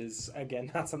favor, which is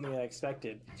again not something I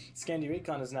expected. Scandi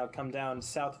Recon has now come down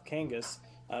south of Kangas,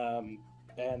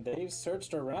 and they've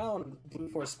searched around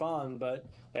BLUFOR spawn. But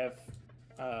if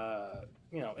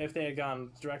they had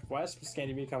gone direct west,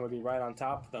 Scandi Recon would be right on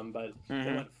top of them. But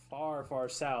they went far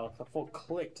south, a full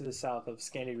click to the south of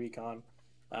Scandi Recon.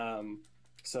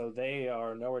 So they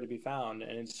are nowhere to be found,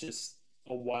 and it's just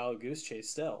a wild goose chase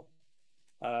still.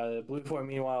 BLUFOR,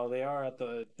 meanwhile, they are at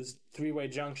this 3-way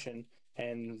junction,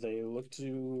 and they looks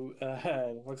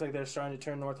like they're starting to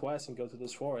turn northwest and go through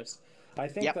this forest. I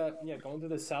think that going through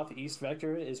the southeast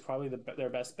vector is probably their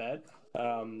best bet.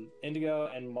 Indigo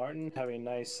and Martin have a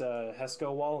nice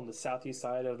HESCO wall on the southeast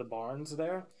side of the barns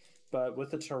there, but with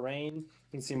the terrain,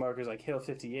 you can see markers like Hill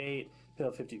 58,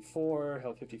 Hill 54,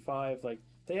 Hill 55. Like,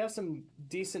 they have some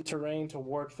decent terrain to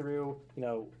work through.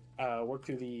 Work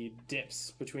through the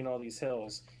dips between all these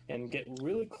hills and get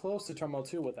really close to Terminal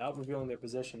 2 without revealing their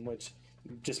position, which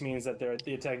just means that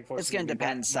the attacking force. It's going to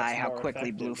depend, Sai, how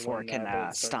quickly BLUFOR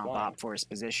can stomp OPFOR's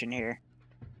position here.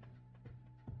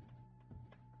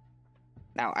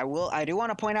 Now, I do want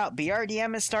to point out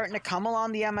BRDM is starting to come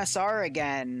along the MSR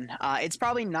again. It's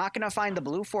probably not going to find the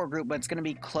BLUFOR group, but it's going to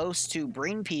be close to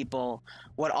Green People.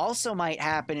 What also might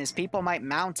happen is people might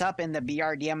mount up in the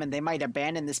BRDM and they might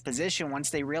abandon this position once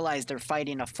they realize they're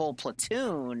fighting a full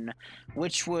platoon,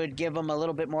 which would give them a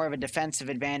little bit more of a defensive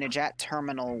advantage at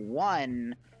Terminal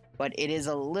 1. But it is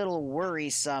a little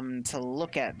worrisome to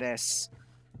look at this.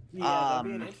 Yeah, that'd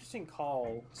be an interesting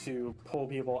call to pull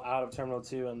people out of Terminal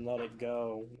 2 and let it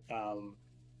go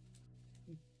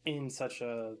in such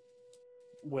a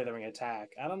withering attack.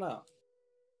 I don't know.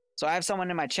 So I have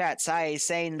someone in my chat, Sai,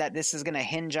 saying that this is going to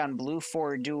hinge on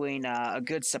BLUFOR doing a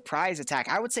good surprise attack.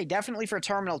 I would say definitely for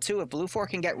Terminal 2, if BLUFOR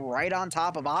can get right on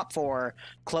top of OPFOR,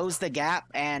 close the gap,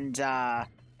 and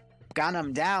gun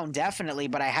them down, definitely.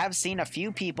 But I have seen a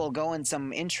few people go in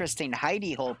some interesting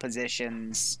hidey hole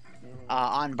positions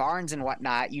on barns and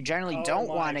whatnot. You generally don't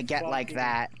want to get like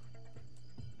that.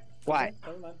 What?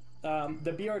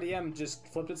 The BRDM just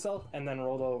flipped itself and then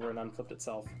rolled over and unflipped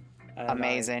itself. And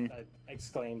amazing. I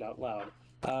exclaimed out loud.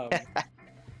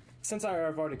 Since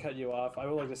I've already cut you off, I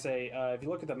would like to say, if you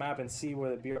look at the map and see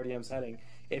where the BRDM's heading,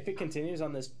 if it continues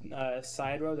on this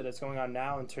side road that it's going on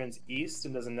now and turns east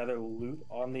and does another loop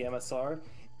on the MSR,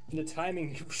 the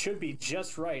timing should be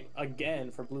just right, again,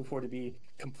 for BLUFOR to be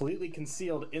completely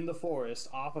concealed in the forest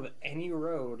off of any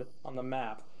road on the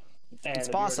map. And it's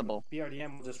possible.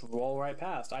 BRDM will just roll right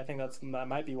past. I think that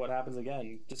might be what happens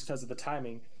again, just because of the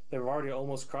timing. They've already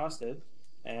almost crossed it,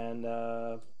 and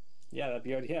that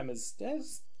BRDM is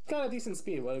got a decent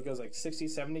speed. It goes like 60,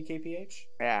 70 kph.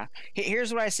 Yeah.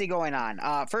 Here's what I see going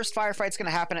on. First firefight's going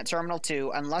to happen at Terminal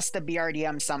 2, unless the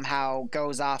BRDM somehow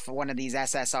goes off one of these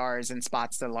SSRs and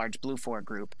spots the large BLUFOR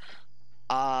group.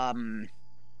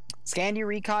 Scandi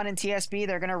Recon and TSB,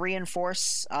 they're going to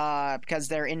reinforce because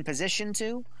they're in position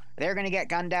to. They're going to get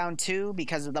gunned down too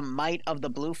because of the might of the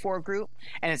BLUFOR group,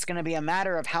 and it's going to be a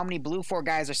matter of how many BLUFOR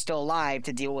guys are still alive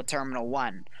to deal with Terminal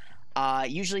 1.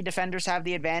 Usually defenders have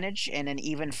the advantage in an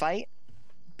even fight,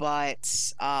 but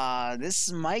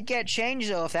this might get changed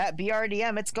though. If that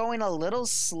BRDM, it's going a little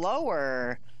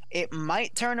slower, it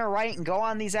might turn a right and go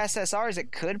on these SSRs.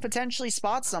 It could potentially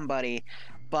spot somebody.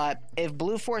 but if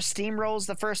BLUFOR steamrolls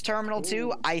the first Terminal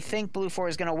 2, I think BLUFOR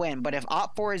is going to win. But if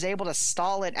OPFOR is able to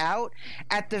stall it out,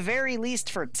 at the very least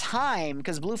for time,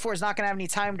 because BLUFOR is not going to have any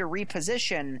time to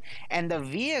reposition, and the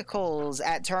vehicles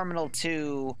at Terminal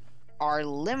 2 are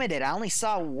limited. I only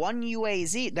saw one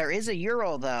UAZ. There is a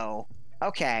Euro, though.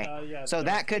 Okay, so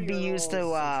that could be used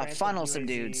to funnel some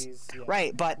dudes. Yeah.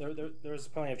 Right, but... There's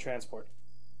plenty of transport.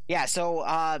 Yeah,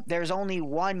 so there's only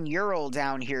one Ural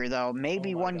down here, though.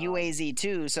 Maybe one UAZ,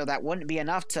 too, so that wouldn't be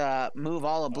enough to move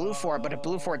all of BLUFOR. But if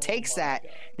BLUFOR takes that,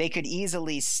 they could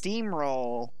easily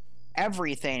steamroll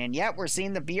everything. And yet we're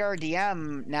seeing the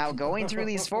BRDM now going through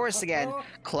these forests again,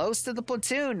 close to the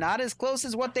Platoon, not as close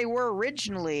as what they were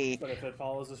originally. But if it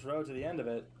follows this road to the end of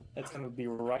it, it's going to be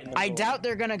right in the I middle. doubt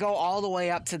they're going to go all the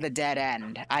way up to the dead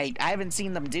end. I haven't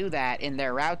seen them do that in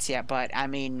their routes yet, but, I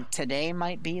mean, today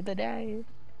might be the day.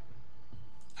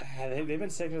 They've been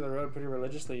sticking to the road pretty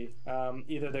religiously.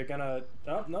 Either they're gonna...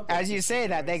 Oh, no. As you say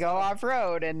that, they go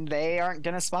off-road, and they aren't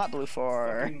gonna spot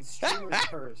BLUFOR. Streamer's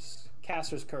Curse.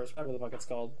 Caster's Curse, whatever the fuck it's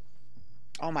called.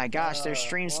 Oh my gosh, they're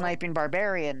stream sniping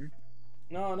Barbarian.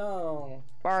 No.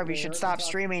 Barb, you should stop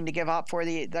streaming to give OPFOR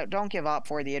the... Don't give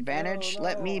OPFOR the advantage. No,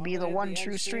 Let me be the one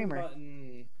true streamer.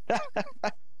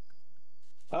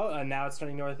 Oh, and now it's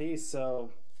turning northeast, so...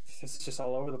 It's just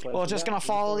all over the place. Well, it's just going to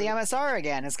follow the MSR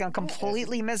again. It's going to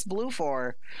completely miss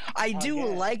BLUFOR. I do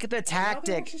like the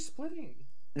tactic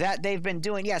that they've been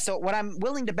doing. Yeah, so what I'm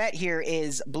willing to bet here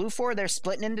is BLUFOR, they're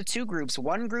splitting into two groups.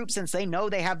 One group, since they know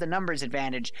they have the numbers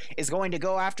advantage, is going to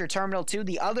go after Terminal 2.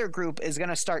 The other group is going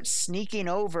to start sneaking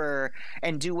over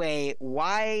and do a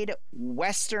wide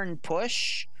western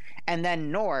push and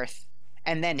then north,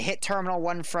 and then hit Terminal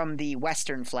 1 from the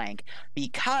western flank,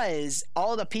 because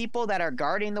all the people that are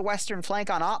guarding the western flank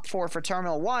on OPFOR for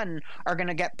Terminal 1 are going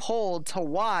to get pulled to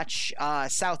watch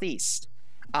southeast,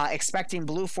 expecting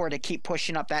BLUFOR to keep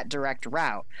pushing up that direct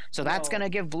route. So that's going to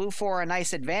give BLUFOR a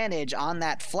nice advantage on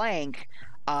that flank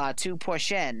to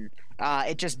push in.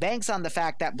 It just banks on the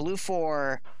fact that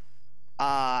BLUFOR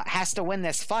has to win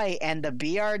this fight, and the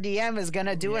BRDM is going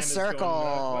to do a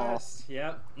circle.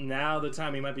 Yep. Now the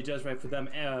timing might be just right for them,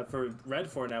 for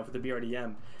Red4 now, for the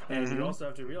BRDM. And you also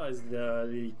have to realize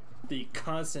the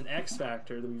constant X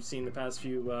factor that we've seen the past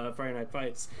few Friday Night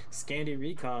Fights. Scandi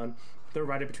Recon, they're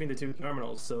right in between the two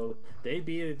terminals, so they'd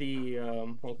be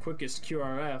the quickest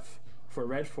QRF for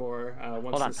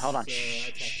Red4. Hold on.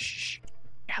 Shh.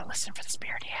 You gotta listen for this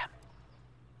BRDM.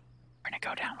 We're gonna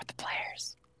go down with the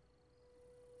players.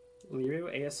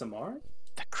 Liru ASMR?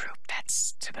 The group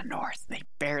that's to the north. They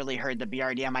barely heard the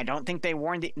BRDM. I don't think they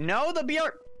warned the... No, the BR...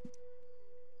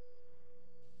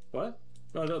 What?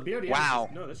 No, the BRDM... Wow.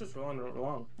 No, that's just rolling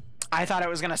along. I thought it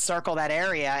was going to circle that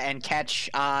area and catch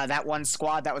that one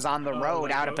squad that was on the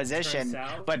road out of position.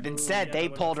 But instead, they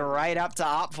pulled right up to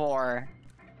OPFOR.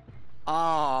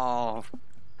 Oh...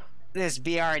 This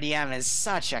BRDM is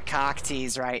such a cock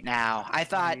tease right now.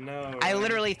 I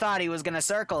literally thought he was gonna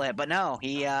circle it, but no,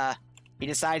 he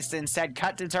decides to instead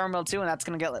cut to Terminal 2, and that's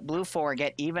gonna get BLUFOR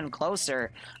get even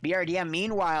closer. BRDM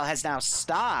meanwhile has now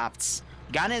stopped.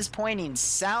 Gun is pointing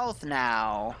south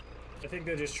now. I think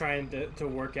they're just trying to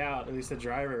work out, at least the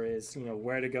driver is,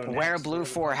 where to go next. Where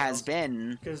BLUFOR has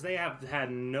been. Because they have had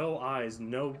no eyes,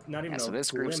 not even so a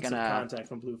this group's glimpse gonna of contact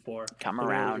from BLUFOR. Come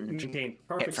around,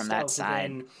 hit from that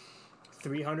side.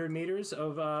 300 meters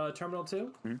of Terminal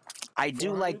 2. I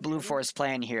do like BLUFOR's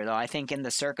plan here, though. I think in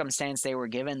the circumstance they were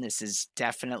given, this is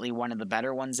definitely one of the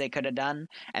better ones they could have done,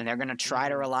 and they're going to try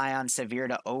to rely on Severe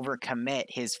to overcommit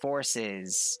his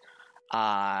forces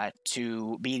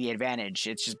to be the advantage.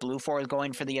 It's just BLUFOR is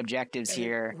going for the objectives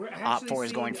here. OPFOR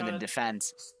is going for the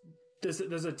defense.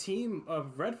 There's a team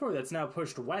of Red4 that's now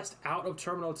pushed west out of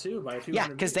Terminal 2 by a few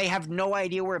hundred because they have no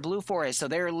idea where BLUFOR is, so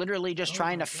they're literally just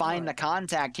trying to find the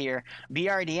contact here.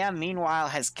 BRDM, meanwhile,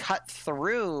 has cut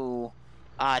through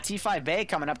T5 Bay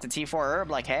coming up to T4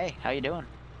 Herb like, hey, how you doing?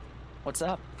 What's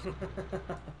up?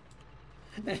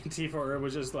 And T4 Herb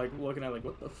was just like looking at like,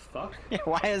 what the fuck? Yeah,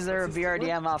 why is there a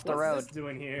BRDM off the road? What's this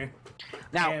doing here?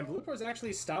 Now, and BLUFOR's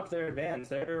actually stopped their advance.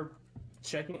 They're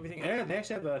checking everything. And they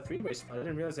actually have a three-way spot. I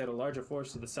didn't realize they had a larger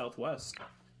force to the southwest.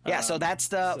 Yeah, so that's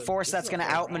the force that's going to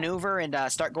outmaneuver and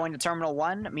start going to Terminal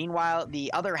 1. Meanwhile,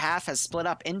 the other half has split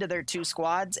up into their two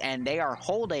squads, and they are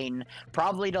holding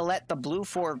probably to let the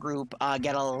BLUFOR group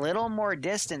get a little more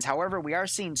distance. However, we are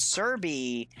seeing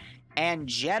Serbi and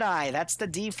Jedi, that's the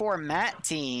D4 Matt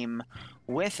team,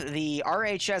 with the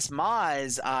RHS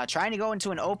Maz trying to go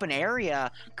into an open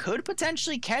area, could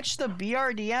potentially catch the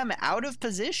BRDM out of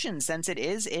position since it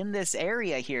is in this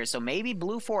area here. So maybe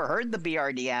BLUFOR heard the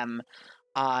BRDM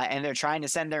and they're trying to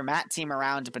send their Matt team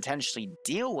around to potentially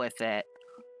deal with it.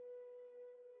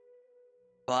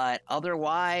 But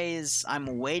otherwise,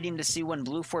 I'm waiting to see when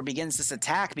BLUFOR begins this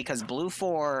attack because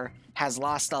BLUFOR has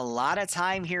lost a lot of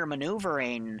time here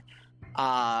maneuvering.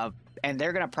 And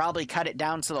they're going to probably cut it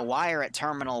down to the wire at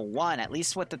Terminal 1. At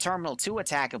least with the Terminal 2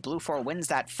 attack, if BLUFOR wins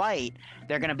that fight,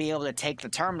 they're going to be able to take the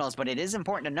terminals. But it is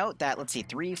important to note that, let's see,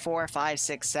 3, 4, 5,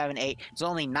 6, 7, 8. There's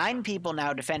only 9 people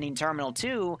now defending Terminal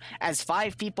 2 as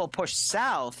 5 people push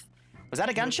south. Was that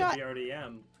a gunshot?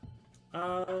 BRDM.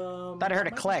 Thought I heard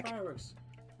a click.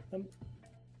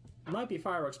 Might be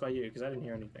fireworks by you, because I didn't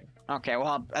hear anything. Okay,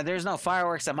 well, there's no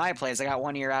fireworks at my place. I got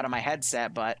one ear out of my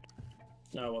headset, but...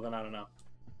 No, well, then I don't know.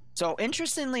 So,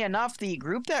 interestingly enough, the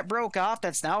group that broke off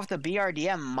that's now with the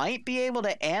BRDM might be able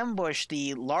to ambush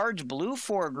the large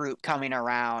BLUFOR group coming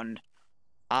around.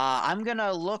 I'm going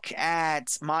to look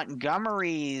at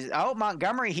Montgomery's... Oh,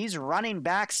 Montgomery, he's running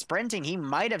back, sprinting. He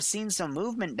might have seen some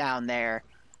movement down there.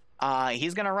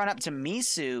 He's going to run up to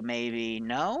Misu, maybe.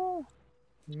 No?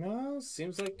 No,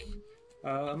 seems like...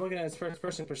 I'm looking at his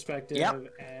first-person perspective,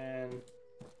 and...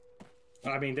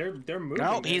 I mean, they're moving.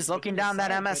 Nope, he's looking down that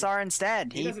MSR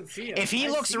instead. He doesn't see them. If he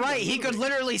looks right, he could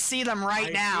literally see them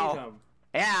right now. See them.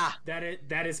 Yeah.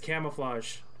 That is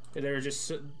camouflage. They're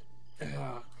just...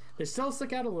 they still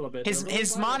stick out a little bit.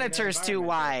 His monitor's too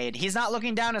wide. He's not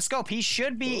looking down a scope. He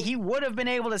should be. He would have been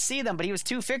able to see them, but he was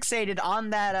too fixated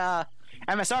on that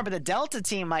MSR. But the Delta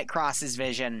team might cross his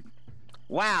vision.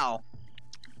 Wow.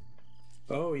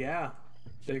 Oh, yeah.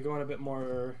 They're going a bit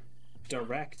more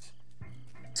direct.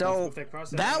 So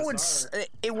that would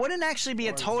it wouldn't actually be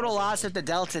a total loss if the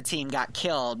Delta team got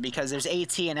killed because there's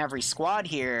AT in every squad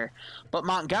here. But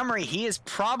Montgomery, he is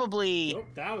probably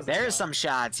there's some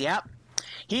shots. Yep.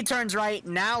 He turns right.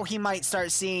 Now he might start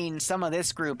seeing some of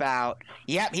this group out.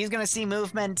 Yep, he's going to see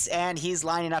movement and he's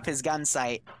lining up his gun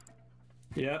sight.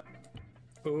 Yep.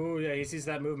 Oh, yeah, he sees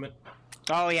that movement.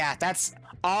 Oh, yeah, that's...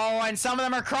 Oh, and some of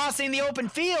them are crossing the open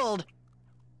field.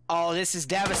 Oh, this is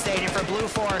devastating for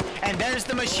BLUFOR. And there's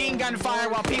the machine gun fire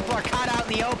while people are caught out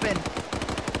in the open.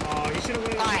 Oh, he should have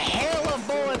waited. A hail of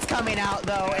bullets coming out,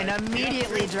 though, and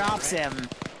immediately drops him.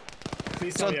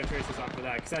 Please tell me you have traces on for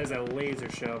that, because that is a laser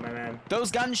show, my man. Those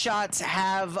gunshots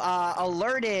have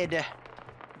alerted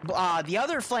the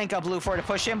other flank of BLUFOR to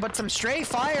push in, but some stray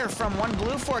fire from one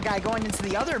BLUFOR guy going into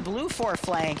the other BLUFOR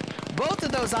flank. Both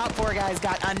of those OPFOR guys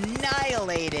got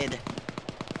annihilated.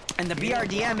 And the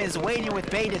BRDM is waiting with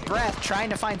bated breath, trying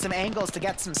to find some angles to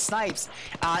get some snipes.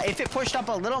 If it pushed up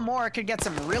a little more, it could get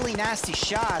some really nasty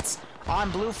shots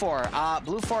on BLUFOR.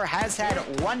 BLUFOR has had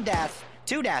 1 death,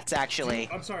 2 deaths actually.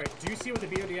 I'm sorry, do you see what the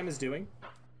BRDM is doing?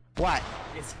 What?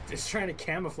 It's trying to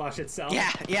camouflage itself.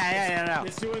 Yeah.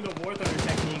 It's doing the War Thunder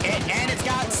technique. And it's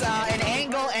got an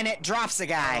angle and it drops a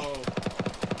guy.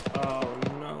 Oh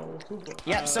no.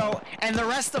 Yep, and the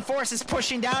rest of the force is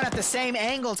pushing down at the same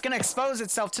angle. It's going to expose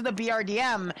itself to the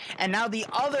BRDM, and now the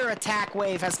other attack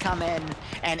wave has come in,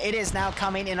 and it is now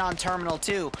coming in on Terminal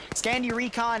 2. Scandi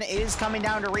Recon is coming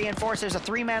down to reinforce. There's a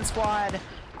 3-man squad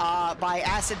by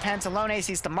Acid Pantalones.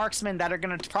 He's the marksman that are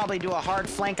going to probably do a hard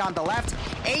flank on the left.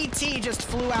 AT just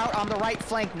flew out on the right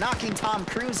flank, knocking Tom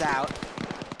Cruise out.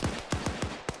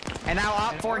 And now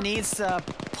OPFOR needs to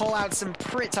pull out some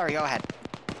Sorry, go ahead.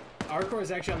 Arcor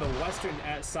is actually on the western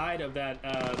side of that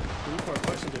BLUFOR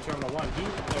push into Terminal 1.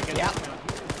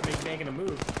 He's making a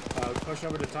move, pushing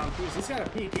over to Tom Cruise. He's got a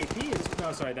PKP.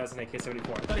 No, sorry, that's an AK-74.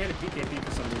 I thought he had a PKP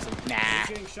for some reason. Nah. He's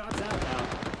getting shots out now.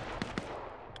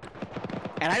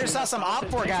 And I just saw some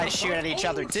OPFOR guys shoot at each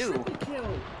other, too. Triple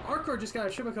kill. Arcor just got a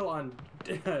triple kill on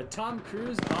Tom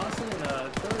Cruise, Boston, and a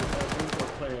third BLUFOR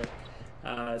player.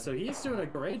 So he's doing a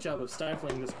great job of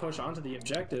stifling this push onto the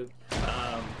objective.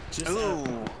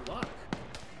 Luck.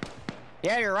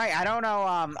 Yeah, you're right. I don't know.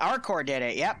 Arcor did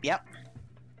it. Yep.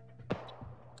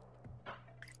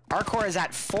 Arcor is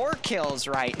at 4 kills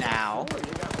right now.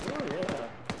 You got 4, yeah.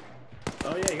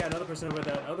 Oh yeah, you got another person over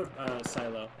that other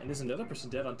silo, and there's another person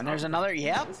dead on top. And there's another.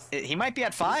 Yep. He might be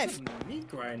at 5. This is a meat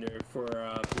grinder for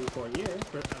BLUFOR here,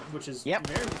 which is very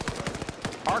surprising.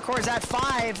 Arcor's at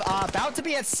 5, about to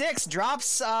be at 6.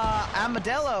 Drops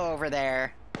Amadello over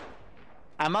there.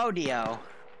 Amodio.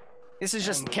 This is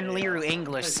just Liru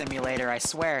English simulator, I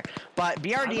swear. But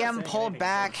BRDM pulled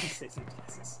back.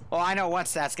 Well, I know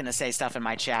WhatsApp's gonna say stuff in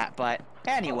my chat, but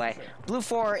anyway,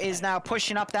 BLUFOR is now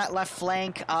pushing up that left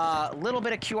flank. A little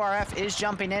bit of QRF is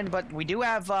jumping in, but we do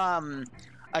have a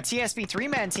TSB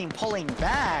 3-man team pulling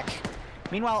back.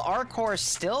 Meanwhile, Arcor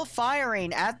still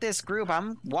firing at this group.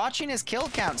 I'm watching his kill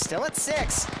count, still at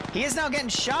 6. He is now getting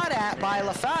shot at by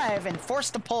LaFive and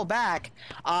forced to pull back.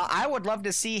 I would love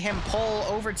to see him pull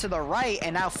over to the right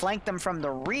and now flank them from the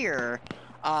rear.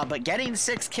 But getting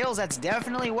 6 kills, that's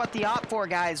definitely what the OPFOR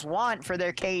guys want for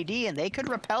their KD, and they could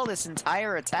repel this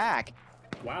entire attack.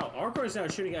 Wow, Arcor is now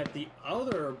shooting at the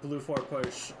other BLUFOR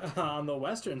push on the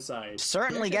western side.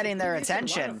 Certainly getting their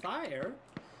attention. Fire.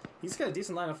 He's got a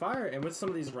decent line of fire, and with some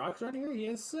of these rocks right here, he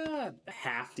has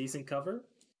half-decent cover.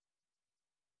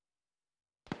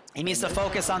 He needs to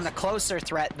focus on the closer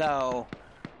threat, though,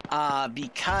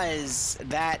 because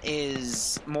that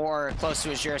is more close to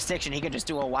his jurisdiction. He could just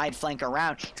do a wide flank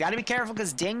around. He's got to be careful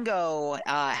because Dingo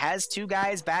has 2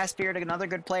 guys, Bassbeard, another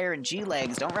good player, and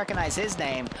G-Legs. Don't recognize his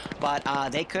name, but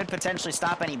they could potentially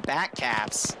stop any back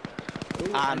caps.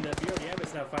 Ooh, and the BRDM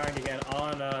is now firing again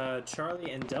on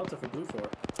Charlie and Delta for BLUFOR.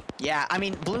 Yeah, I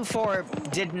mean,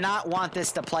 BLUFOR did not want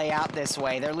this to play out this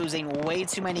way. They're losing way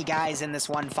too many guys in this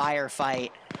one firefight.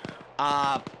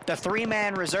 The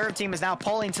 3-man reserve team is now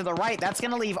pulling to the right. That's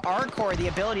going to leave Arcor the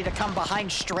ability to come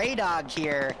behind Stray Dog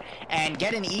here and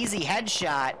get an easy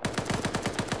headshot.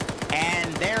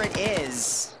 And there it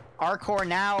is. Arcor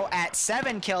now at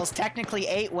 7 kills, technically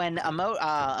 8 when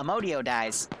Amodio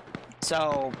dies.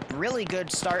 So, really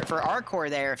good start for Arcor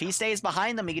there. If he stays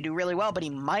behind them, he could do really well, but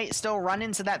he might still run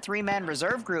into that 3-man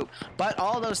reserve group. But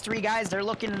all those 3 guys, they're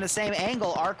looking in the same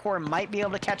angle. Arcor might be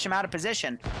able to catch him out of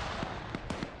position.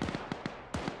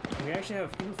 We actually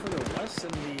have people further west in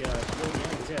the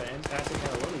BLUFOR, yeah, and passing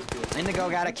Catalonia's group. Indigo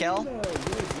got a kill.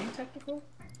 UAZ technical?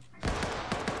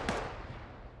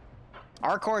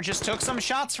 Arcor just took some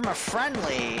shots from a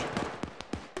friendly.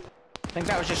 I think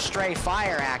that was just stray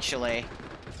fire, actually.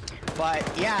 But,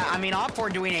 yeah, I mean,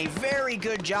 OPFOR doing a very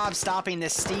good job stopping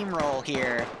this steamroll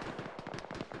here.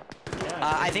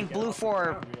 Yeah, I think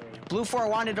BLUFOR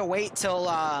wanted to wait till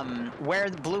where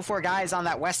the BLUFOR guys on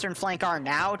that western flank are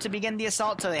now to begin the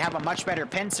assault, so they have a much better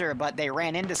pincer, but they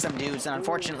ran into some dudes and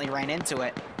unfortunately ran into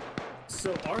it.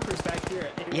 So Arcor's back here.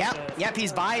 Yep,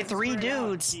 he's by 3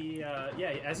 dudes. Yeah,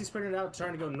 as he's sprinting out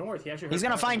trying to go north, he's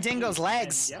gonna find Dingo's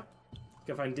legs. Yep,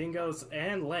 gonna find Dingo's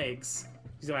and legs.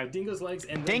 He's gonna have Dingo's legs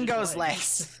and Dingo's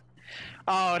legs.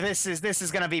 Oh, this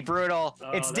is gonna be brutal.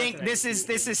 Oh, this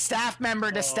is staff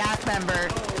member to staff member,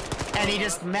 and he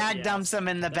just mag dumps him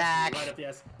in the back. Right up the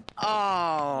ass.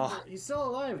 Oh. He's still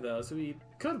alive though, so he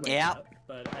could win. Yep.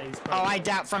 But I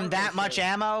doubt from that much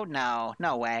ammo?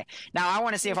 No way. Now I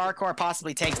want to see if Arcor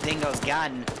possibly takes Dingo's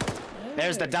gun.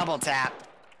 There's the double tap.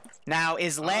 Now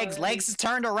is Legs is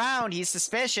turned around. He's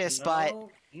suspicious, but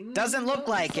doesn't look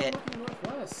like it.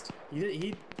 Northwest.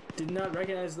 He did not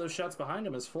recognize those shots behind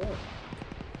him as 4.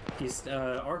 He's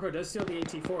Arcor does steal the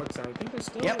AT4 because I think they're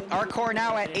still. Yep, Arcor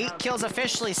now at 8 kills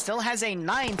officially, still has a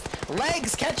 9th.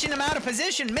 Legs catching him out of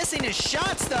position, missing his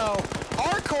shots though.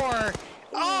 Arcor.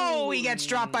 Oh, he gets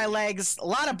dropped by Legs. A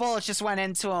lot of bullets just went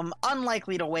into him.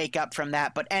 Unlikely to wake up from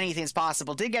that, but anything's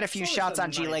possible. Did get a few shots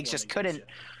on G-Legs, just couldn't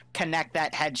connect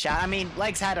that headshot. I mean,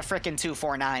 Legs had a frickin'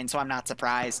 249, so I'm not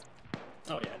surprised.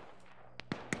 Oh, yeah.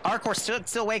 Arcor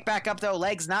still wake back up, though.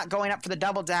 Legs not going up for the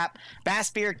double tap.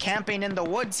 Bassbeard camping in the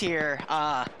woods here.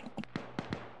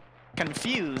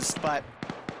 Confused, but...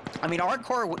 I mean,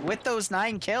 Arcor with those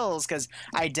 9 kills, because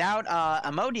I doubt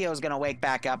Amodio is going to wake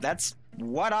back up. That's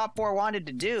what OPFOR wanted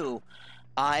to do.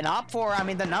 And OPFOR, I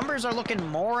mean, the numbers are looking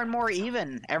more and more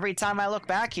even every time I look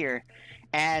back here.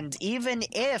 And even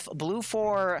if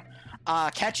BLUFOR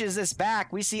catches this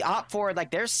back, we see OPFOR, like,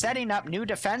 they're setting up new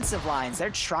defensive lines.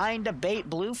 They're trying to bait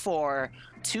BLUFOR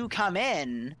to come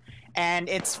in, and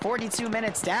it's 42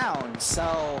 minutes down.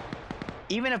 So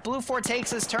even if BLUFOR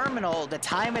takes this terminal, the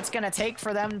time it's going to take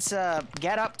for them to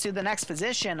get up to the next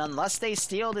position, unless they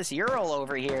steal this Ural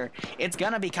over here, it's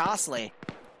going to be costly.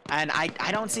 And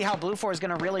I don't see how BLUFOR is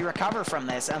going to really recover from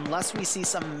this unless we see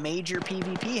some major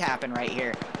PvP happen right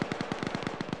here.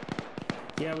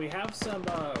 Yeah, we have some,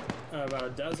 about a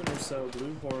dozen or so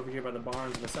BLUFOR over here by the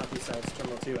barns on the southeast side of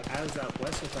Terminal 2 as that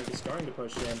western flank is starting to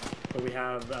push in. But we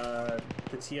have the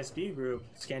TSB group,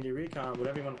 Scandi Recon,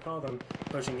 whatever you want to call them,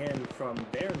 pushing in from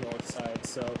their north side.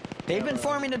 So they've been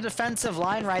forming a defensive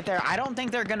line right there. I don't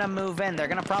think they're going to move in. They're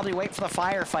going to probably wait for the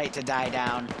firefight to die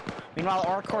down. Meanwhile,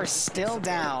 Arcor's still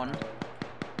down.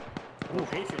 Ooh,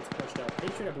 Patriot's pushed up.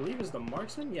 Patriot, I believe, is the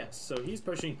marksman? Yes, so he's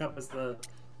pushing up as the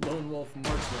lone wolf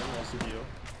marksman, as you do.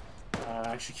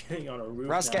 Actually getting on a roof.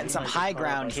 Russ getting some high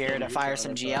ground here to fire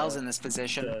some GLs in this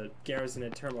position. The garrison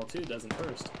in Terminal 2 doesn't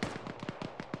first.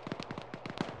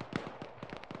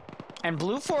 And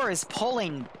BLUFOR is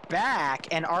pulling back,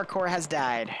 and Arcor has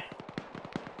died.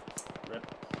 Rip.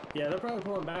 Yeah, they're probably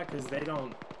pulling back because they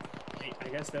don't... I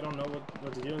guess they don't know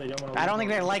what to do. They don't want to... I don't think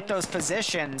they like those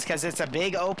positions because it's a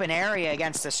big open area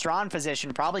against a strong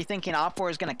position. Probably thinking OPFOR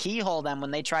is going to keyhole them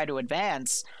when they try to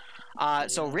advance.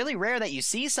 So really rare that you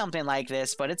see something like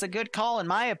this, but it's a good call in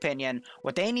my opinion.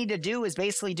 What they need to do is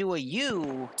basically do a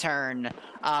U-turn,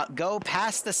 go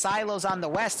past the silos on the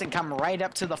west and come right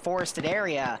up to the forested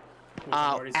area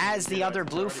as the other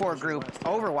BLUFOR group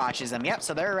overwatches them. Yep,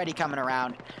 so they're already coming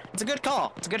around. It's a good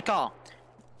call. It's a good call.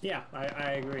 Yeah,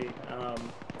 I agree.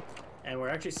 And we're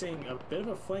actually seeing a bit of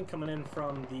a flank coming in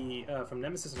from the from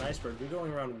Nemesis and Iceberg. They're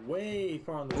going around way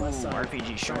far on the west side.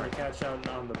 RPG short. Trying to catch out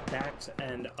on the back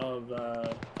end of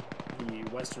the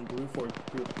Western BLUFOR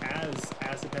group as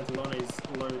the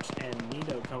Pantalones, Lurch, and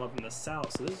Nito come up in the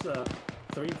south. So this is a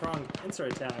three-pronged pincer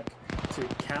attack to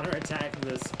counterattack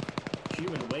this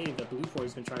human wave that BLUFOR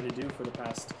has been trying to do for the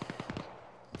past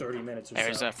 30 minutes or so.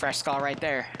 There's a fresh skull right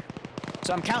there.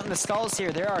 So I'm counting the skulls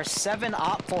here. There are 7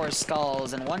 OPFOR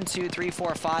skulls, and 1, 2, 3,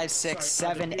 4, 5, 6,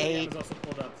 7, 8. The BRDM is also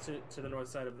pulled up to the north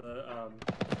side of the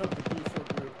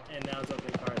BLUFOR group, and now it's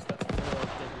opening fire. So that's 4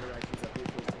 different directions that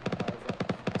BLUFOR is taking fire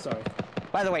from. Sorry.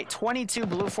 By the way, 22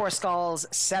 BLUFOR skulls,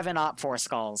 7 OPFOR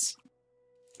skulls.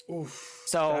 Oof.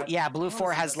 So yeah,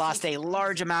 BLUFOR has lost a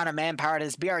large amount of manpower to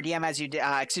this. BRDM, as you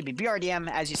BRDM,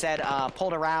 as you said,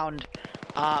 pulled around.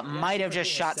 Might have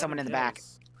just shot someone in the back.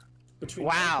 Between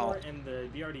wow. And the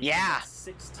BRDM, yeah.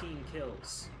 16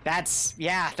 kills. That's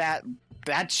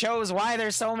that shows why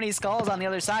there's so many skulls on the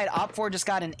other side. OPFOR just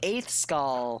got an 8th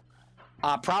skull.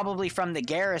 Probably from the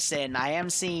garrison. I am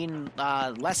seeing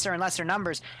lesser and lesser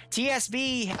numbers.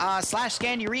 TSB /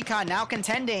 Scandi Recon now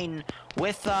contending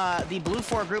with the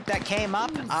BLUFOR group that came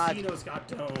up. Zeno's got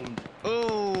domed.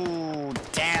 Ooh,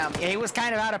 damn. Yeah, he was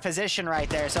kind of out of position right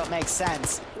there, so it makes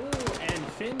sense. Ooh, and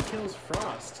Finn kills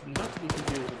Frost. Not to be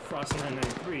confused with Frost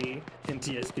 993 in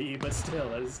TSB, but still.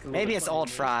 Maybe it's old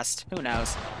Frost. Who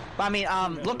knows? But I mean,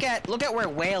 look at where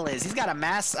Whale is. He's got a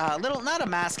mask, not a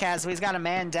mask has, but he's got a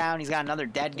man down. He's got another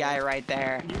dead guy right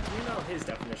there. You know his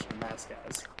definition of mask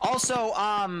has. Also,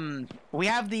 we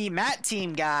have the Matt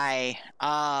Team guy.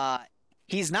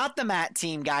 He's not the Matt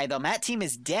Team guy, though. Matt Team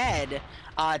is dead.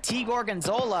 T.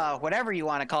 Gorgonzola, whatever you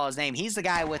want to call his name, he's the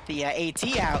guy with the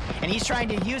AT out, and he's trying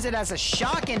to use it as a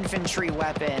shock infantry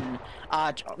weapon.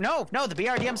 No, the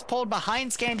BRDM's pulled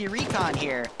behind Scandi Recon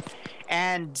here.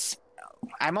 And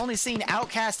I'm only seeing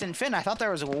Outcast and Finn. I thought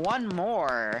there was one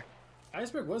more.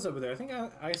 Iceberg was over there. I think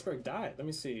Iceberg died. Let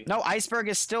me see. No, Iceberg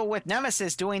is still with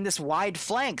Nemesis doing this wide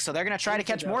flank, so they're going to try to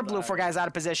catch more BLUFOR guys out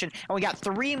of position. And we got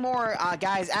 3 more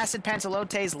guys, Acid,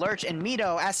 Pantalotes, Lurch, and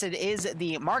Mito. Acid is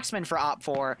the marksman for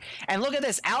OPFOR. And look at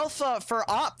this. Alpha for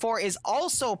OPFOR is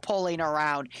also pulling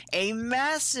around. A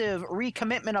massive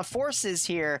recommitment of forces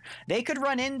here. They could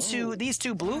run into these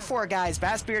 2 BLUFOR guys,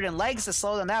 Bassbeard and Legs, to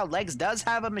slow them down. Legs does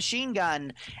have a machine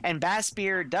gun, and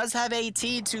Bassbeard does have AT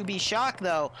to be shocked,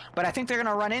 though. But I think they're going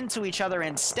to run into each other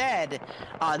instead.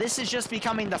 This is just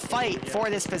becoming the fight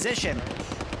for this position.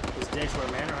 This ditch where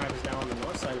Mannerheim is now on the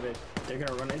north side of it, they're going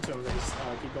to run into him. They just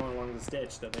keep going along this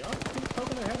ditch. That they are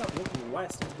poking their head up, looking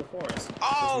west into the forest. This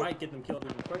might get them killed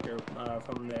even quicker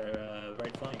from their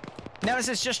right flank.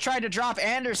 Nemesis just tried to drop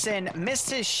Anderson, missed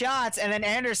his shots, and then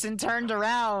Anderson turned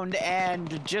around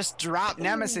and just dropped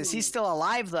Nemesis. He's still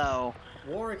alive, though.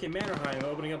 Warwick and Mannerheim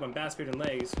opening up on Bassbeard and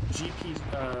Legs.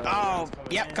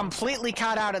 GP's completely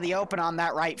caught out of the open on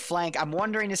that right flank. I'm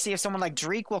wondering to see if someone like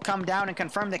Dreek will come down and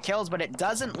confirm the kills, but it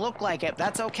doesn't look like it.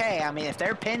 That's okay. I mean, if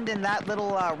they're pinned in that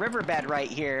little riverbed right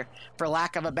here, for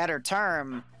lack of a better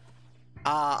term,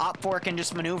 OPFOR can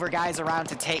just maneuver guys around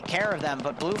to take care of them.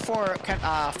 But BLUFOR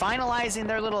finalizing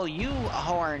their little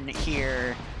U-horn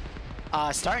here.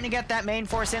 Starting to get that main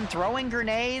force in, throwing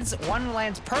grenades. One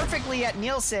lands perfectly at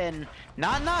Nielsen.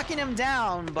 Not knocking him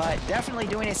down, but definitely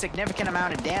doing a significant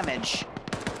amount of damage.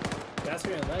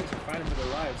 Bassbeard and Legs are fighting for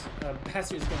their lives.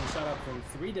 Bassbeard's getting shot up from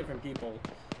 3 different people.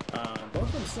 Both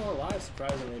of them still alive,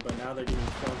 surprisingly, but now they're getting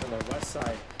thrown from the west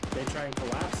side. They try and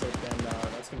collapse it, then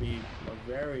that's going to be a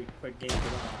very quick game for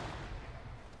them.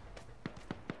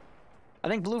 I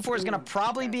think BLUFOR is going to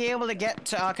probably be able to get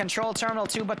to, control Terminal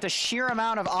 2, but the sheer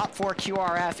amount of OPFOR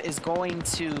QRF is going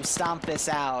to stomp this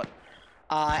out.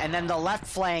 And then the left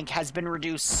flank has been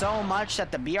reduced so much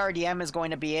that the BRDM is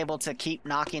going to be able to keep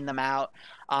knocking them out.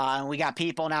 And we got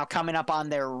people now coming up on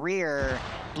their rear.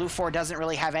 BLUFOR doesn't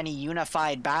really have any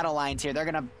unified battle lines here. They're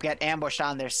going to get ambushed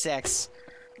on their 6.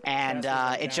 And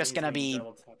it's just going to be...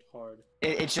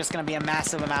 It's just going to be a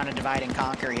massive amount of divide and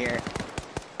conquer here.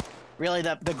 Really,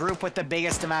 the group with the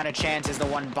biggest amount of chance is the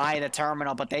one by the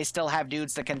terminal, but they still have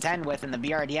dudes to contend with, and the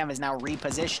BRDM is now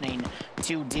repositioning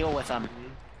to deal with them.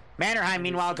 Mannerheim,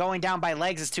 meanwhile, going down by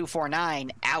Legs is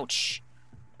 249. Ouch.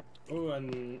 Ooh,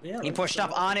 and, yeah, he pushed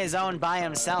up on his own by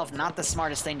himself. Not the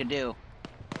smartest thing to do.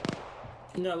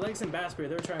 No, Legs and Bassbeard,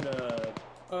 they're trying to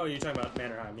Oh, you're talking about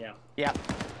Mannerheim, yeah. Yep.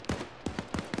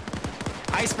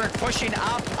 Iceberg pushing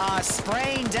up,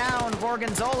 spraying down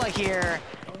Gorgonzola here.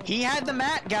 He had the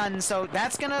mat gun, so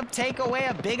that's going to take away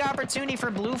a big opportunity for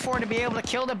BLUFOR to be able to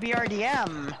kill the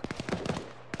BRDM.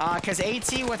 Because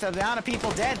AT, with the amount of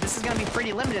people dead, this is going to be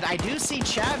pretty limited. I do see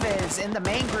Chavez in the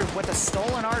main group with a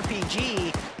stolen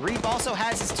RPG. Reap also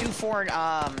has his 2-4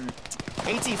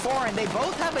 AT4, and they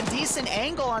both have a decent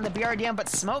angle on the BRDM, but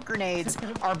smoke grenades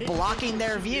are blocking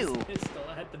their view. Pistol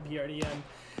at the BRDM.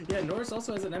 Yeah, Norris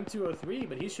also has an M203,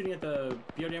 but he's shooting at the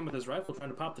BRDM with his rifle, trying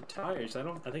to pop the tires. I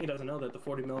think he doesn't know that the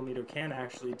 40mm can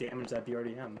actually damage that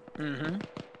BRDM.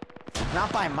 Mm-hmm.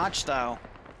 Not by much, though.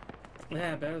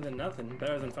 Yeah, better than nothing.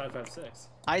 Better than 5.56.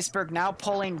 Iceberg now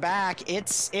pulling back.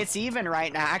 It's even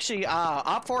right now. Actually,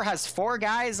 OPFOR has 4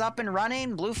 guys up and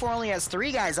running. BLUFOR only has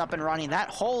 3 guys up and running. That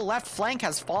whole left flank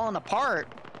has fallen apart.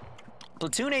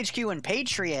 Platoon HQ and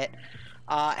Patriot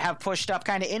have pushed up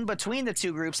kind of in between the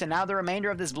two groups, and now the remainder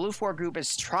of this BLUFOR group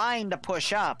is trying to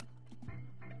push up.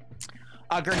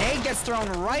 A grenade gets thrown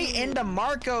right into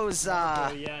Marco's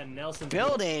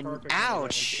building.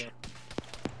 Ouch.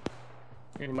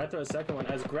 And he might throw a second one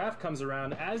as Graf comes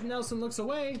around, as Nelson looks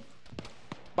away.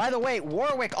 By the way,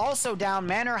 Warwick also down.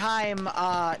 Mannerheim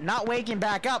not waking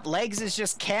back up. Legs is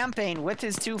just camping with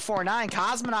his 249.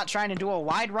 Cosmonaut trying to do a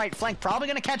wide right flank. Probably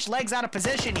going to catch Legs out of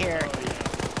position here. Oh, yeah.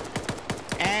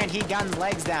 And he guns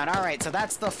Legs down. All right, so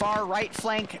that's the far right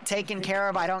flank taken care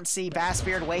of. I don't see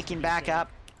Bassbeard waking back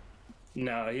up.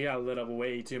 No, he got lit up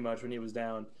way too much when he was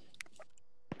down.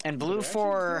 And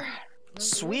BLUFOR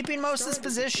sweeping most of this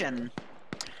position.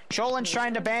 Cholin's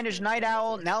trying to bandage Night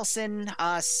Owl. Nelson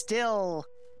still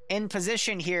in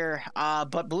position here,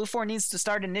 but BLUFOR needs to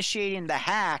start initiating the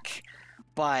hack.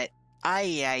 But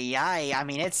I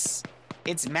mean, it's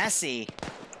messy.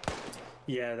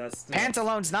 Yeah, that's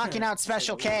Pantalone's knocking out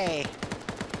Special K.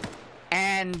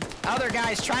 And other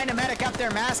guys trying to medic up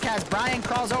their mask has Brian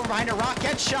crawls over behind a rock,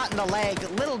 gets shot in the leg. A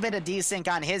little bit of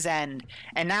desync on his end.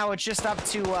 And now it's just up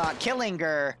to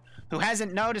Killinger, who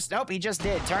hasn't noticed. Nope, he just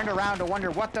did. Turned around to wonder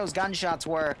what those gunshots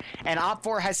were. And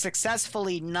OPFOR has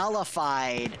successfully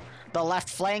nullified the left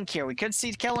flank here. We could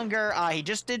see Killinger. He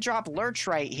just did drop Lurch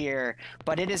right here.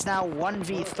 But it is now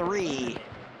 1v3.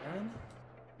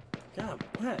 God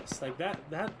bless. Like,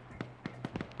 that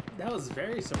was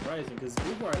very surprising, because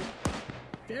BLUFOR had a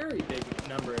very big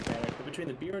number advantage. But between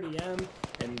the BRDM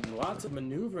and lots of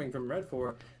maneuvering from Red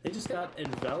 4, they just got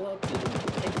enveloped and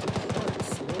picked apart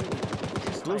slowly.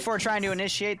 BLUFOR trying to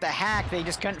initiate the hack. They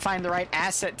just couldn't find the right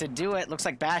asset to do it. Looks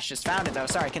like Bash just found it, though.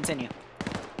 Sorry, continue.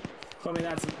 Well, I mean,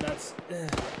 that's it. That's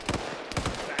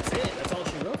all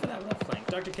she wrote for that left flank.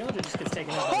 Dr. Killinger just gets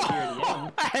taken out by the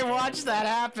BRDM. I watched that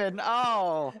happen.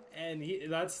 Oh. And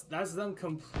that's them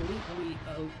completely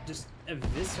just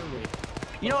eviscerated.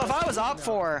 You know, if I was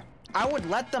OPFOR, I would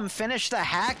let them finish the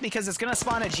hack because it's going to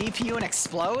spawn a GPU and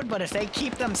explode, but if they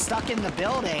keep them stuck in the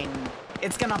building,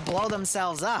 it's going to blow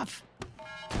themselves up.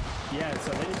 Yeah,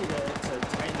 so they need to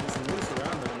tighten this noose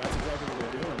around them, and that's exactly what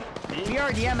they're doing.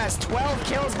 BRDM has 12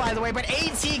 kills, by the way, but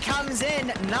AT comes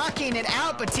in, knocking it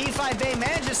out, but T5A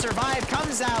manages to survive,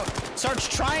 comes out, starts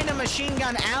trying to machine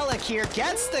gun Alec here,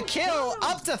 gets the kill,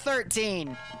 up to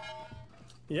 13.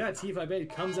 Yeah,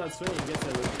 T5A comes out swinging, gets a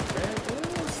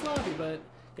little sloppy, but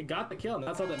it got the kill, and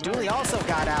that's all that matters. Dooley also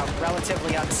got out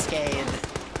relatively unscathed.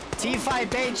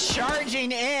 T5A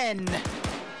charging in.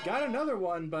 Got another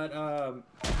one, but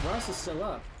Ross is still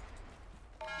up.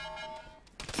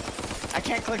 I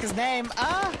can't click his name.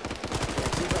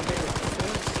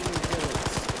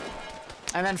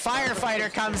 And then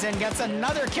Firefighter comes in, gets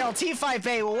another kill.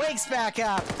 T5A wakes back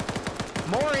up.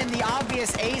 More in the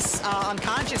obvious Ace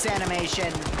unconscious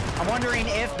animation. I'm wondering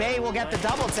if Bay will get the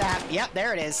double tap. Yep,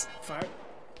 there it is.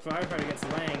 Firefighter gets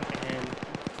Lang, and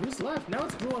who's left? Now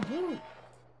it's blue on blue.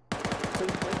 So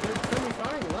they're pretty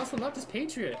fine. The last one left is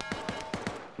Patriot.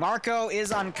 Marco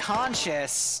is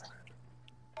unconscious.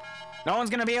 No one's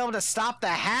gonna be able to stop the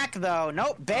hack, though.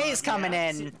 Nope, Bay's coming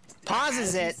in.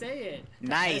 Pauses it.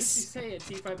 Nice. As you say it,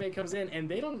 T5A comes in, and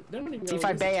they don't even know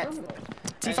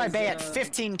T5A at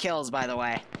 15 kills, by the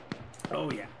way.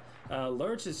 Oh yeah.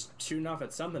 Lurch is shooting off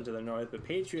at something to the north, but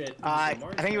Patriot. I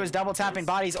think he was double tapping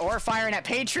bodies or firing at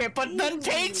Patriot, but then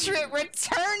Patriot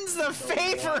returns the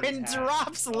favor and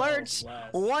drops Lurch.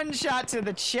 One shot to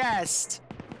the chest.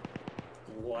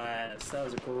 Bless. That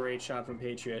was a great shot from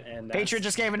Patriot, and Patriot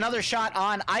just gave another shot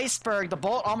on Iceberg. The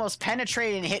bolt almost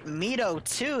penetrated and hit Mito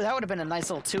too. That would have been a nice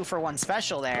little 2-for-1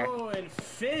 special there. Oh, and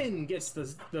Finn gets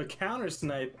the counter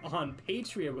snipe on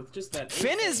Patriot with just that.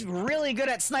 Finn is really good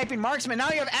at sniping marksman.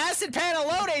 Now you have Acid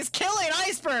Panalotes killing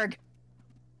Iceberg.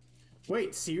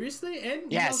 Wait, seriously?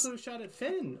 And he also shot at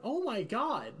Finn. Oh my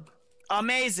god.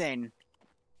 Amazing.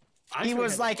 He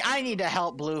was like, I need to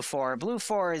help BLUFOR.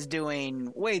 BLUFOR is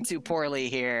doing way too poorly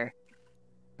here.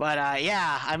 But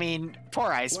yeah, I mean,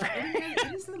 poor Iceberg. Well,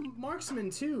 it is the marksman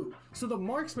too. So the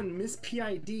marksman missed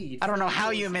PID. I don't know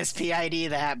how you miss PID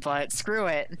that, but screw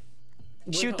it.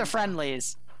 Shoot the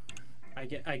friendlies. I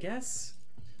guess.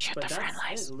 Shoot the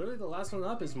friendlies. Literally the last one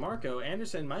up is Marco.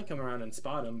 Anderson might come around and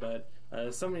spot him, but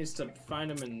someone needs to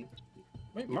find him and...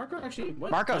 Wait, Marco actually...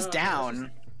 What? Marco's down.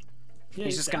 Yeah,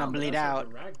 he's just gonna bleed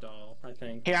out. Ragdoll, I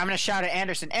think. Here, I'm gonna shout at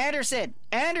Anderson. Anderson!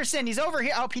 Anderson, he's over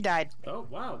here. Oh, he died. Oh,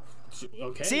 wow.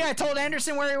 Okay. See, I told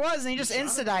Anderson where he was, and he just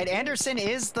insta-died. Anderson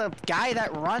is the guy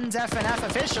that runs FNF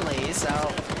officially,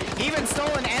 so he even stole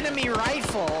an enemy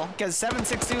rifle, because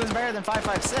 7.62 is better than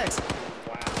 5.56.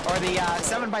 Wow. Or the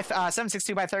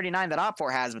 7.62 by 39 that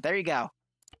OPFOR has, but there you go.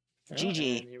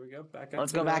 GG. Here we go.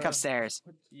 Let's go back upstairs.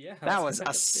 Yeah, that was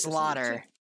a slaughter.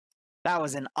 That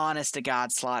was an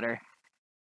honest-to-God slaughter.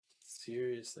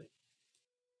 Seriously.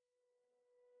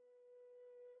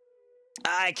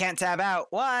 I can't tab out.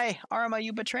 Why? Arma,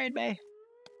 you betrayed me.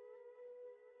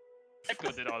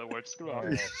 Echo did all the work. Screw off.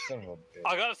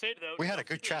 I gotta say though, we had a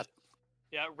good chat.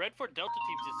 Yeah, Red Fort Delta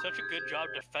teams did such a good job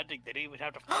defending. They didn't even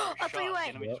have to fire a shot. The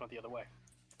enemy just went the other way.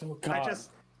 Oh god. I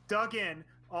just dug in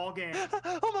all game.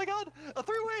 Oh my god, a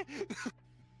three-way.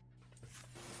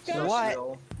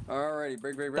 What? Alrighty,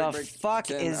 break. The fuck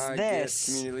Can is I this?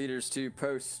 Get community leaders to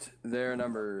post their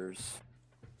numbers.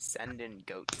 Send in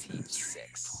GOAT Team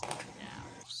 6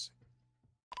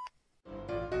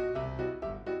 now.